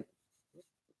just, like,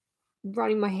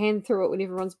 running my hand through it when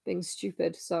everyone's being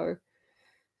stupid, so...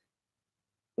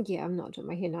 Yeah, I'm not doing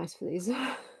my hair nice for these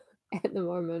at the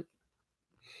moment.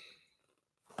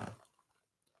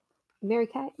 Mary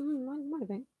Kate? Might have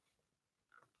been.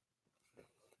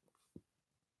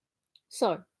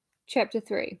 So, chapter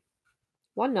 3.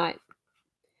 One night,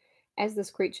 as this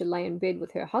creature lay in bed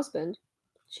with her husband,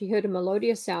 she heard a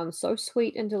melodious sound so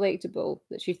sweet and delectable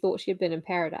that she thought she had been in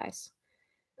paradise.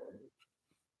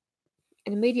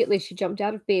 And immediately she jumped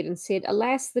out of bed and said,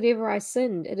 "Alas, that ever I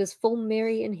sinned! It is full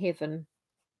merry in heaven."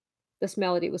 This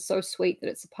melody was so sweet that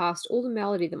it surpassed all the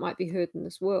melody that might be heard in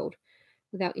this world,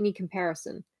 without any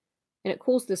comparison, and it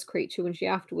caused this creature, when she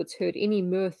afterwards heard any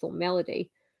mirth or melody,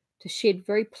 to shed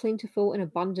very plentiful and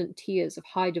abundant tears of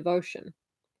high devotion,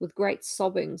 with great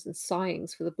sobbings and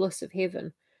sighings for the bliss of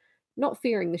heaven, not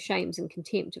fearing the shames and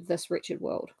contempt of this wretched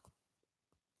world.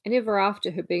 And ever after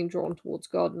her being drawn towards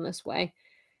God in this way,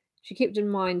 she kept in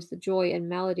mind the joy and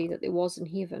melody that there was in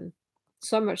heaven,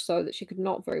 so much so that she could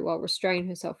not very well restrain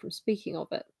herself from speaking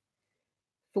of it.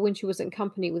 For when she was in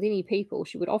company with any people,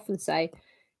 she would often say,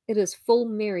 "It is full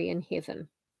merry in heaven."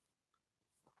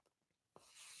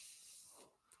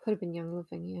 Could have been Young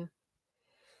Living, yeah.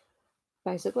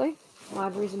 Basically,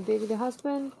 Margery's in bed with her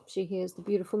husband. She hears the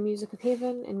beautiful music of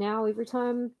heaven, and now every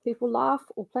time people laugh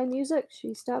or play music,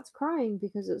 she starts crying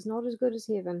because it's not as good as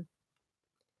heaven.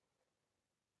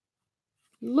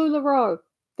 LuLaRoe,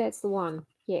 that's the one.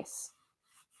 Yes.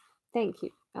 Thank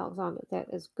you, Alexander. That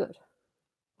is good.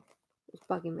 It's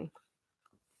bugging me.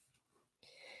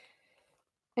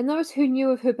 And those who knew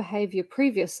of her behavior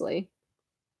previously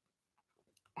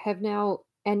have now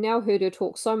heard her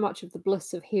talk so much of the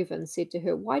bliss of heaven, said to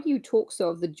her, "Why do you talk so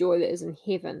of the joy that is in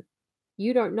heaven?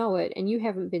 You don't know it, and you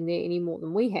haven't been there any more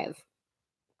than we have."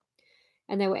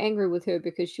 And they were angry with her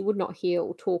because she would not hear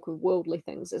or talk of worldly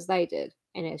things as they did,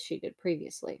 and as she did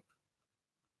previously.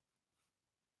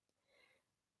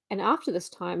 And after this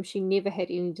time, she never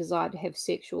had any desire to have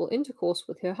sexual intercourse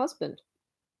with her husband.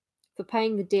 For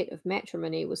paying the debt of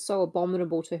matrimony was so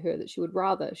abominable to her that she would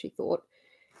rather, she thought,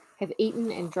 have eaten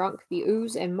and drunk the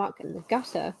ooze and muck in the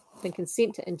gutter than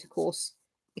consent to intercourse,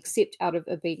 except out of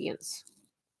obedience.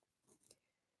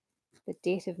 The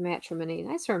debt of matrimony,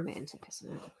 that's romantic,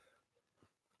 isn't it?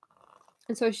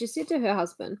 And so she said to her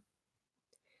husband,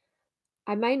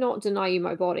 "I may not deny you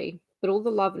my body, but all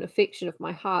the love and affection of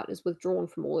my heart is withdrawn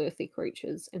from all earthly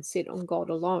creatures and set on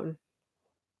God alone."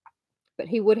 But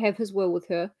he would have his will with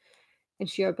her, and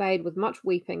she obeyed with much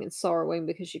weeping and sorrowing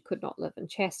because she could not live in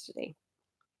chastity.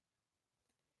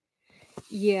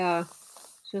 Yeah,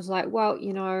 she was like, "Well,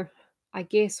 I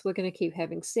guess we're going to keep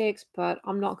having sex, but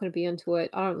I'm not going to be into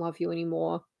it. I don't love you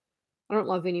anymore. I don't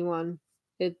love anyone.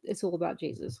 It's all about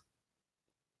Jesus."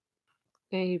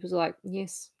 And he was like,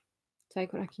 "Yes,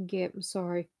 take what I can get. I'm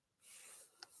sorry."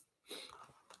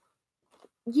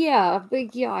 Yeah,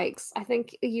 big yikes. I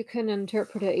think you can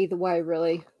interpret it either way,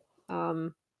 really.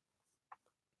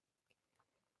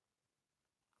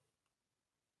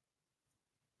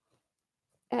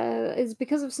 It's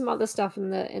because of some other stuff in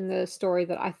the story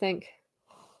that I think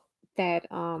that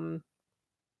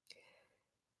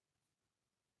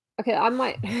okay, I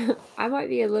might I might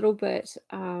be a little bit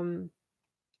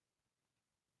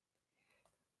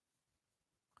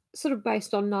sort of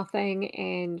based on nothing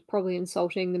and probably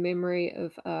insulting the memory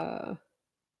of a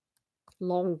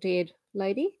long dead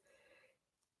lady.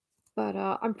 But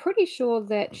I'm pretty sure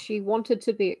that she wanted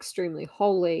to be extremely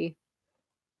holy,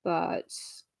 but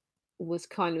was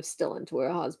kind of still into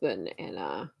her husband,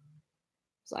 and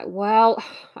it's like, well,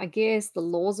 I guess the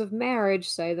laws of marriage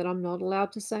say that I'm not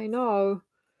allowed to say no.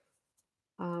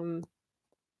 Um,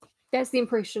 that's the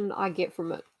impression I get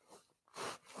from it.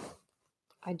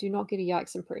 I do not get a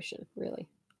yikes impression, really.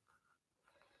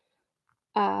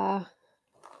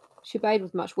 She obeyed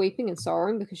with much weeping and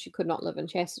sorrowing because she could not live in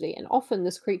chastity, and often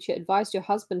this creature advised her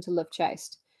husband to live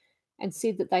chaste, and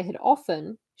said that they had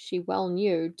often, she well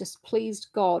knew, displeased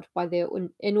God by their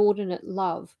inordinate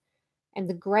love and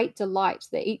the great delight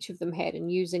that each of them had in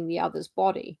using the other's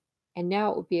body. And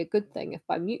now it would be a good thing if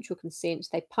by mutual consent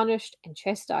they punished and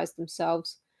chastised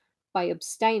themselves by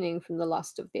abstaining from the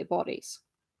lust of their bodies.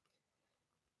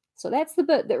 So that's the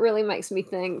bit that really makes me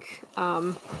think,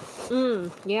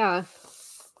 yeah.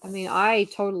 I mean, I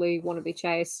totally want to be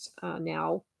chaste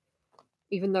now,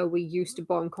 even though we used to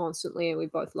bond constantly and we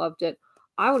both loved it.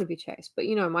 I want to be chaste, but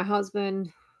my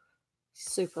husband,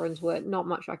 super into it. Not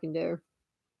much I can do.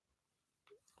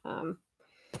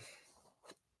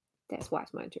 That's why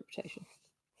it's my interpretation.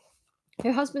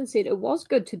 Her husband said it was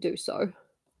good to do so,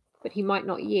 but he might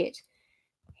not yet.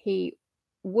 He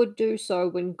would do so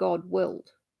when God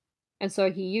willed. And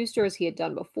so he used her as he had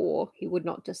done before. He would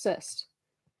not desist.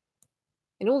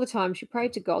 And all the time she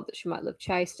prayed to God that she might live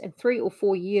chaste, and 3 or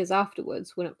 4 years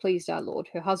afterwards, when it pleased our Lord,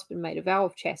 her husband made a vow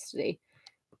of chastity,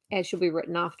 as shall be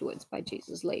written afterwards by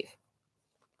Jesus' leave.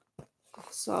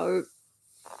 So,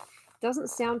 it doesn't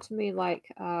sound to me like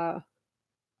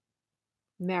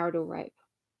marital rape.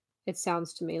 It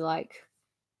sounds to me like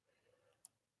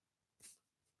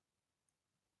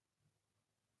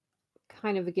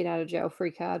kind of a get out of hell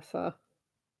free card for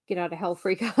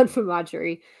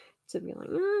Margery, to be like,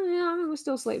 yeah, I mean, we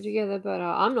still sleep together, but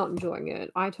I'm not enjoying it.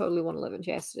 I totally want to live in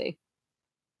chastity.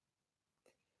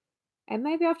 And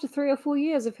maybe after 3 or 4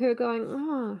 years of her going,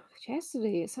 oh,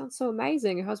 chastity, it sounds so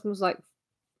amazing, her husband was like,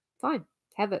 fine,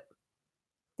 have it.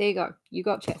 There you go. You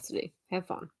got chastity. Have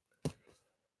fun.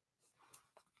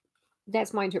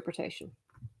 That's my interpretation.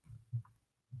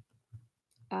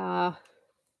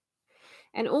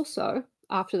 And also,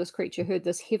 after this creature heard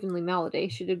this heavenly melody,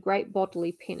 she did great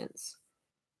bodily penance.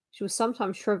 She was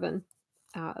sometimes shriven,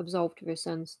 absolved of her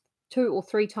sins, 2 or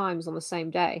 3 times on the same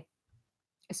day,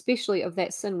 especially of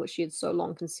that sin which she had so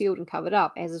long concealed and covered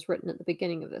up, as is written at the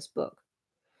beginning of this book.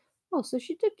 Oh, so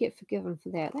she did get forgiven for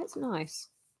that. That's nice.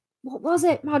 What was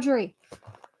it, Margery?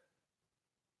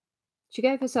 She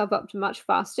gave herself up to much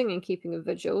fasting and keeping of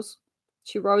vigils.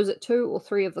 She rose at 2 or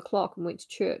 3 of the clock and went to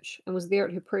church, and was there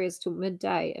at her prayers till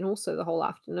midday, and also the whole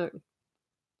afternoon.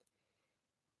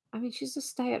 I mean, she's a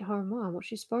stay-at-home mom. What's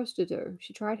she supposed to do?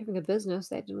 She tried having a business.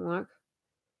 That didn't work.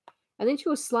 And then she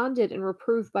was slandered and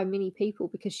reproved by many people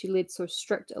because she led so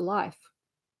strict a life.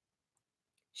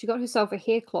 She got herself a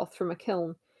haircloth from a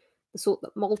kiln, the sort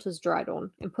that malt is dried on,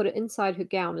 and put it inside her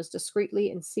gown as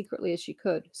discreetly and secretly as she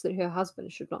could, so that her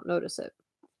husband should not notice it.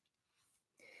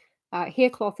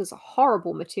 Haircloth is a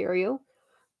horrible material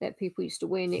that people used to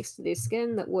wear next to their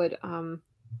skin that would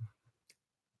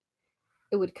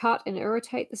it would cut and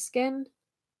irritate the skin,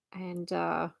 and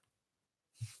the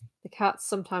cuts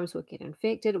sometimes would get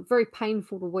infected. Very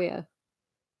painful to wear.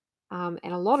 And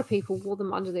a lot of people wore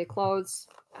them under their clothes.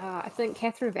 I think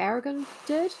Catherine of Aragon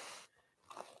did.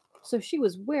 So she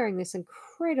was wearing this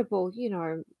incredible,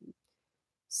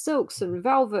 silks and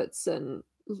velvets and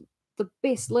the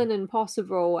best linen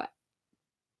possible,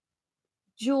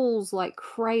 jewels like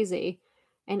crazy.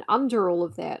 And under all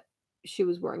of that, she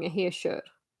was wearing a hair shirt,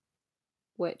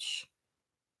 which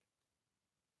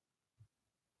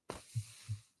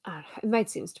it made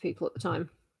sense to people at the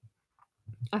time.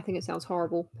 I think it sounds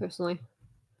horrible, personally.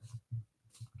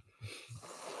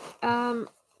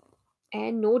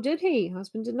 And nor did he.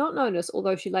 Husband did not notice,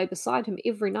 although she lay beside him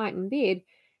every night in bed,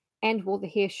 and wore the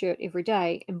hair shirt every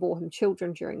day, and bore him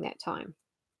children during that time.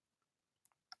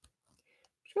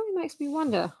 Which really makes me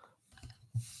wonder.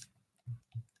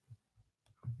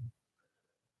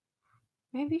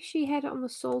 Maybe she had it on the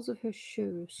soles of her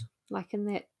shoes, like in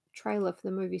that trailer for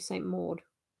the movie St. Maud,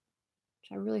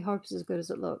 which I really hope is as good as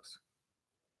it looks.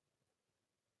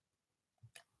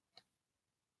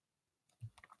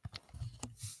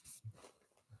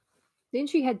 Then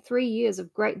she had 3 years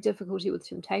of great difficulty with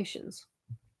temptations,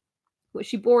 which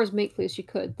she bore as meekly as she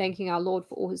could, thanking our Lord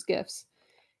for all his gifts.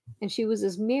 And she was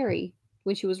as merry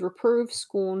when she was reproved,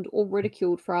 scorned, or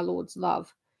ridiculed for our Lord's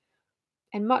love,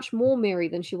 and much more merry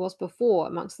than she was before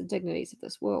amongst the dignities of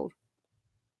this world.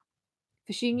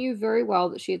 for she knew very well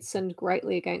that she had sinned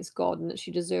greatly against God and that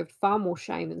she deserved far more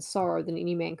shame and sorrow than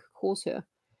any man could cause her.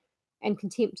 And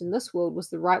contempt in this world was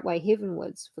the right way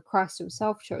heavenwards, for Christ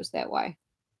himself chose that way.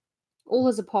 All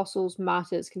his apostles,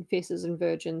 martyrs, confessors, and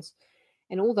virgins,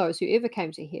 and all those who ever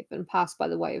came to heaven passed by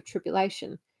the way of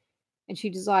tribulation, and she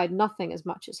desired nothing as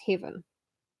much as heaven.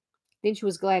 Then she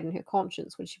was glad in her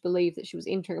conscience when she believed that she was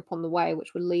entering upon the way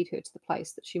which would lead her to the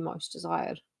place that she most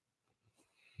desired.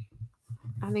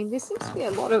 I mean, there seems to be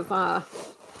a lot of, I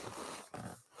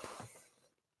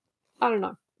don't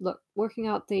know. Look, working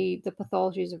out the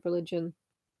pathologies of religion,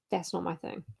 that's not my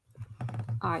thing.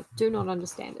 I do not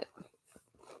understand it.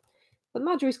 But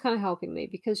Margery's kind of helping me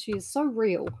because she is so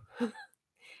real.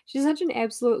 She's such an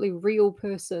absolutely real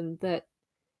person that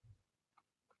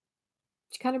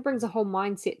she kind of brings a whole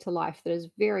mindset to life that is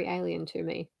very alien to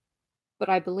me. But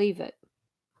I believe it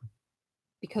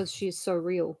because she is so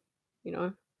real, you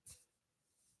know?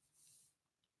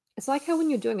 It's like how when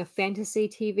you're doing a fantasy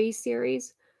TV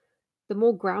series, the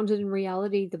more grounded in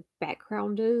reality the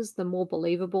background is, the more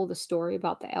believable the story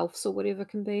about the elves or whatever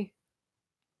can be.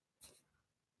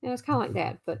 Yeah, it's kind of like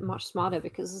that, but much smarter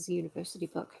because it's a university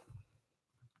book.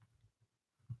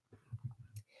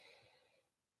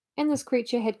 And this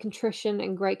creature had contrition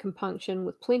and great compunction,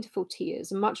 with plentiful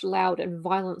tears, and much loud and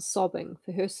violent sobbing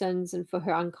for her sins and for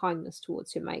her unkindness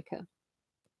towards her Maker.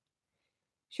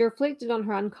 She reflected on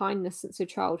her unkindness since her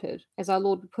childhood, as our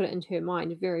Lord would put it into her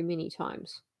mind very many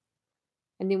times.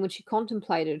 And then when she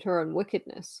contemplated her own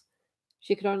wickedness,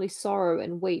 she could only sorrow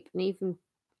and weep and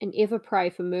ever pray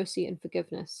for mercy and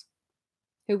forgiveness.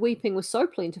 Her weeping was so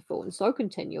plentiful and so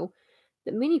continual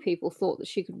that many people thought that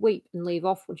she could weep and leave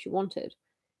off when she wanted,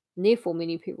 and therefore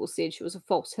many people said she was a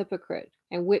false hypocrite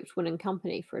and wept when in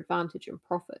company for advantage and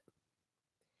profit.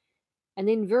 And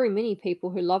then very many people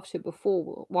who loved her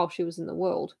before while she was in the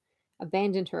world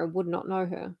abandoned her and would not know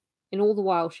her, and all the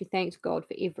while she thanked God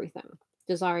for everything,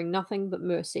 desiring nothing but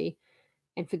mercy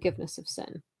and forgiveness of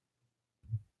sin.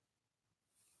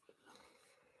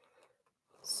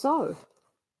 So,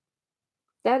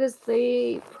 that is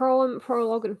the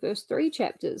prologue and first 3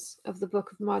 chapters of the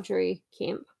book of Margery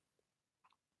Kempe.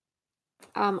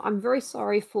 I'm very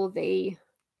sorry for the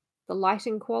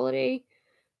lighting quality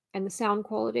and the sound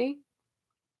quality.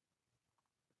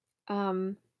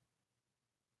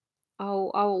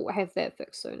 I'll have that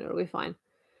fixed soon. It'll be fine.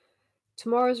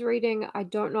 Tomorrow's reading, I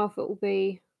don't know if it will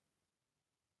be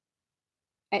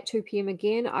at 2 p.m.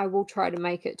 again. I will try to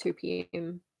make it 2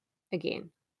 p.m. again.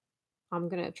 I'm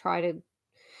gonna try and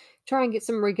get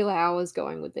some regular hours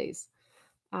going with these.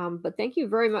 But thank you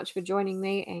very much for joining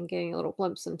me and getting a little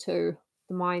glimpse into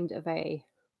the mind of a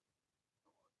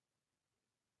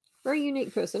very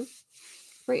unique person,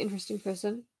 very interesting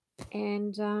person.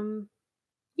 And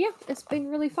yeah, it's been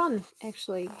really fun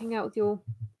actually hang out with you all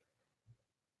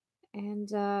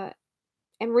and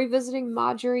revisiting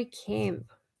Margery Kempe.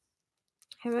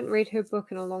 Haven't read her book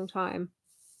in a long time,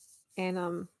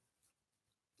 and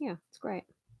yeah, it's great.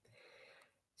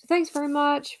 So thanks very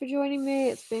much for joining me.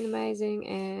 It's been amazing,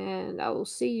 and I will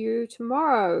see you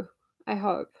tomorrow, I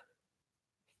hope.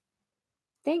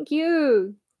 Thank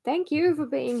you. Thank you for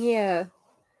being here.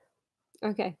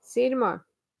 Okay, see you tomorrow.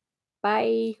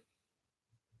 Bye.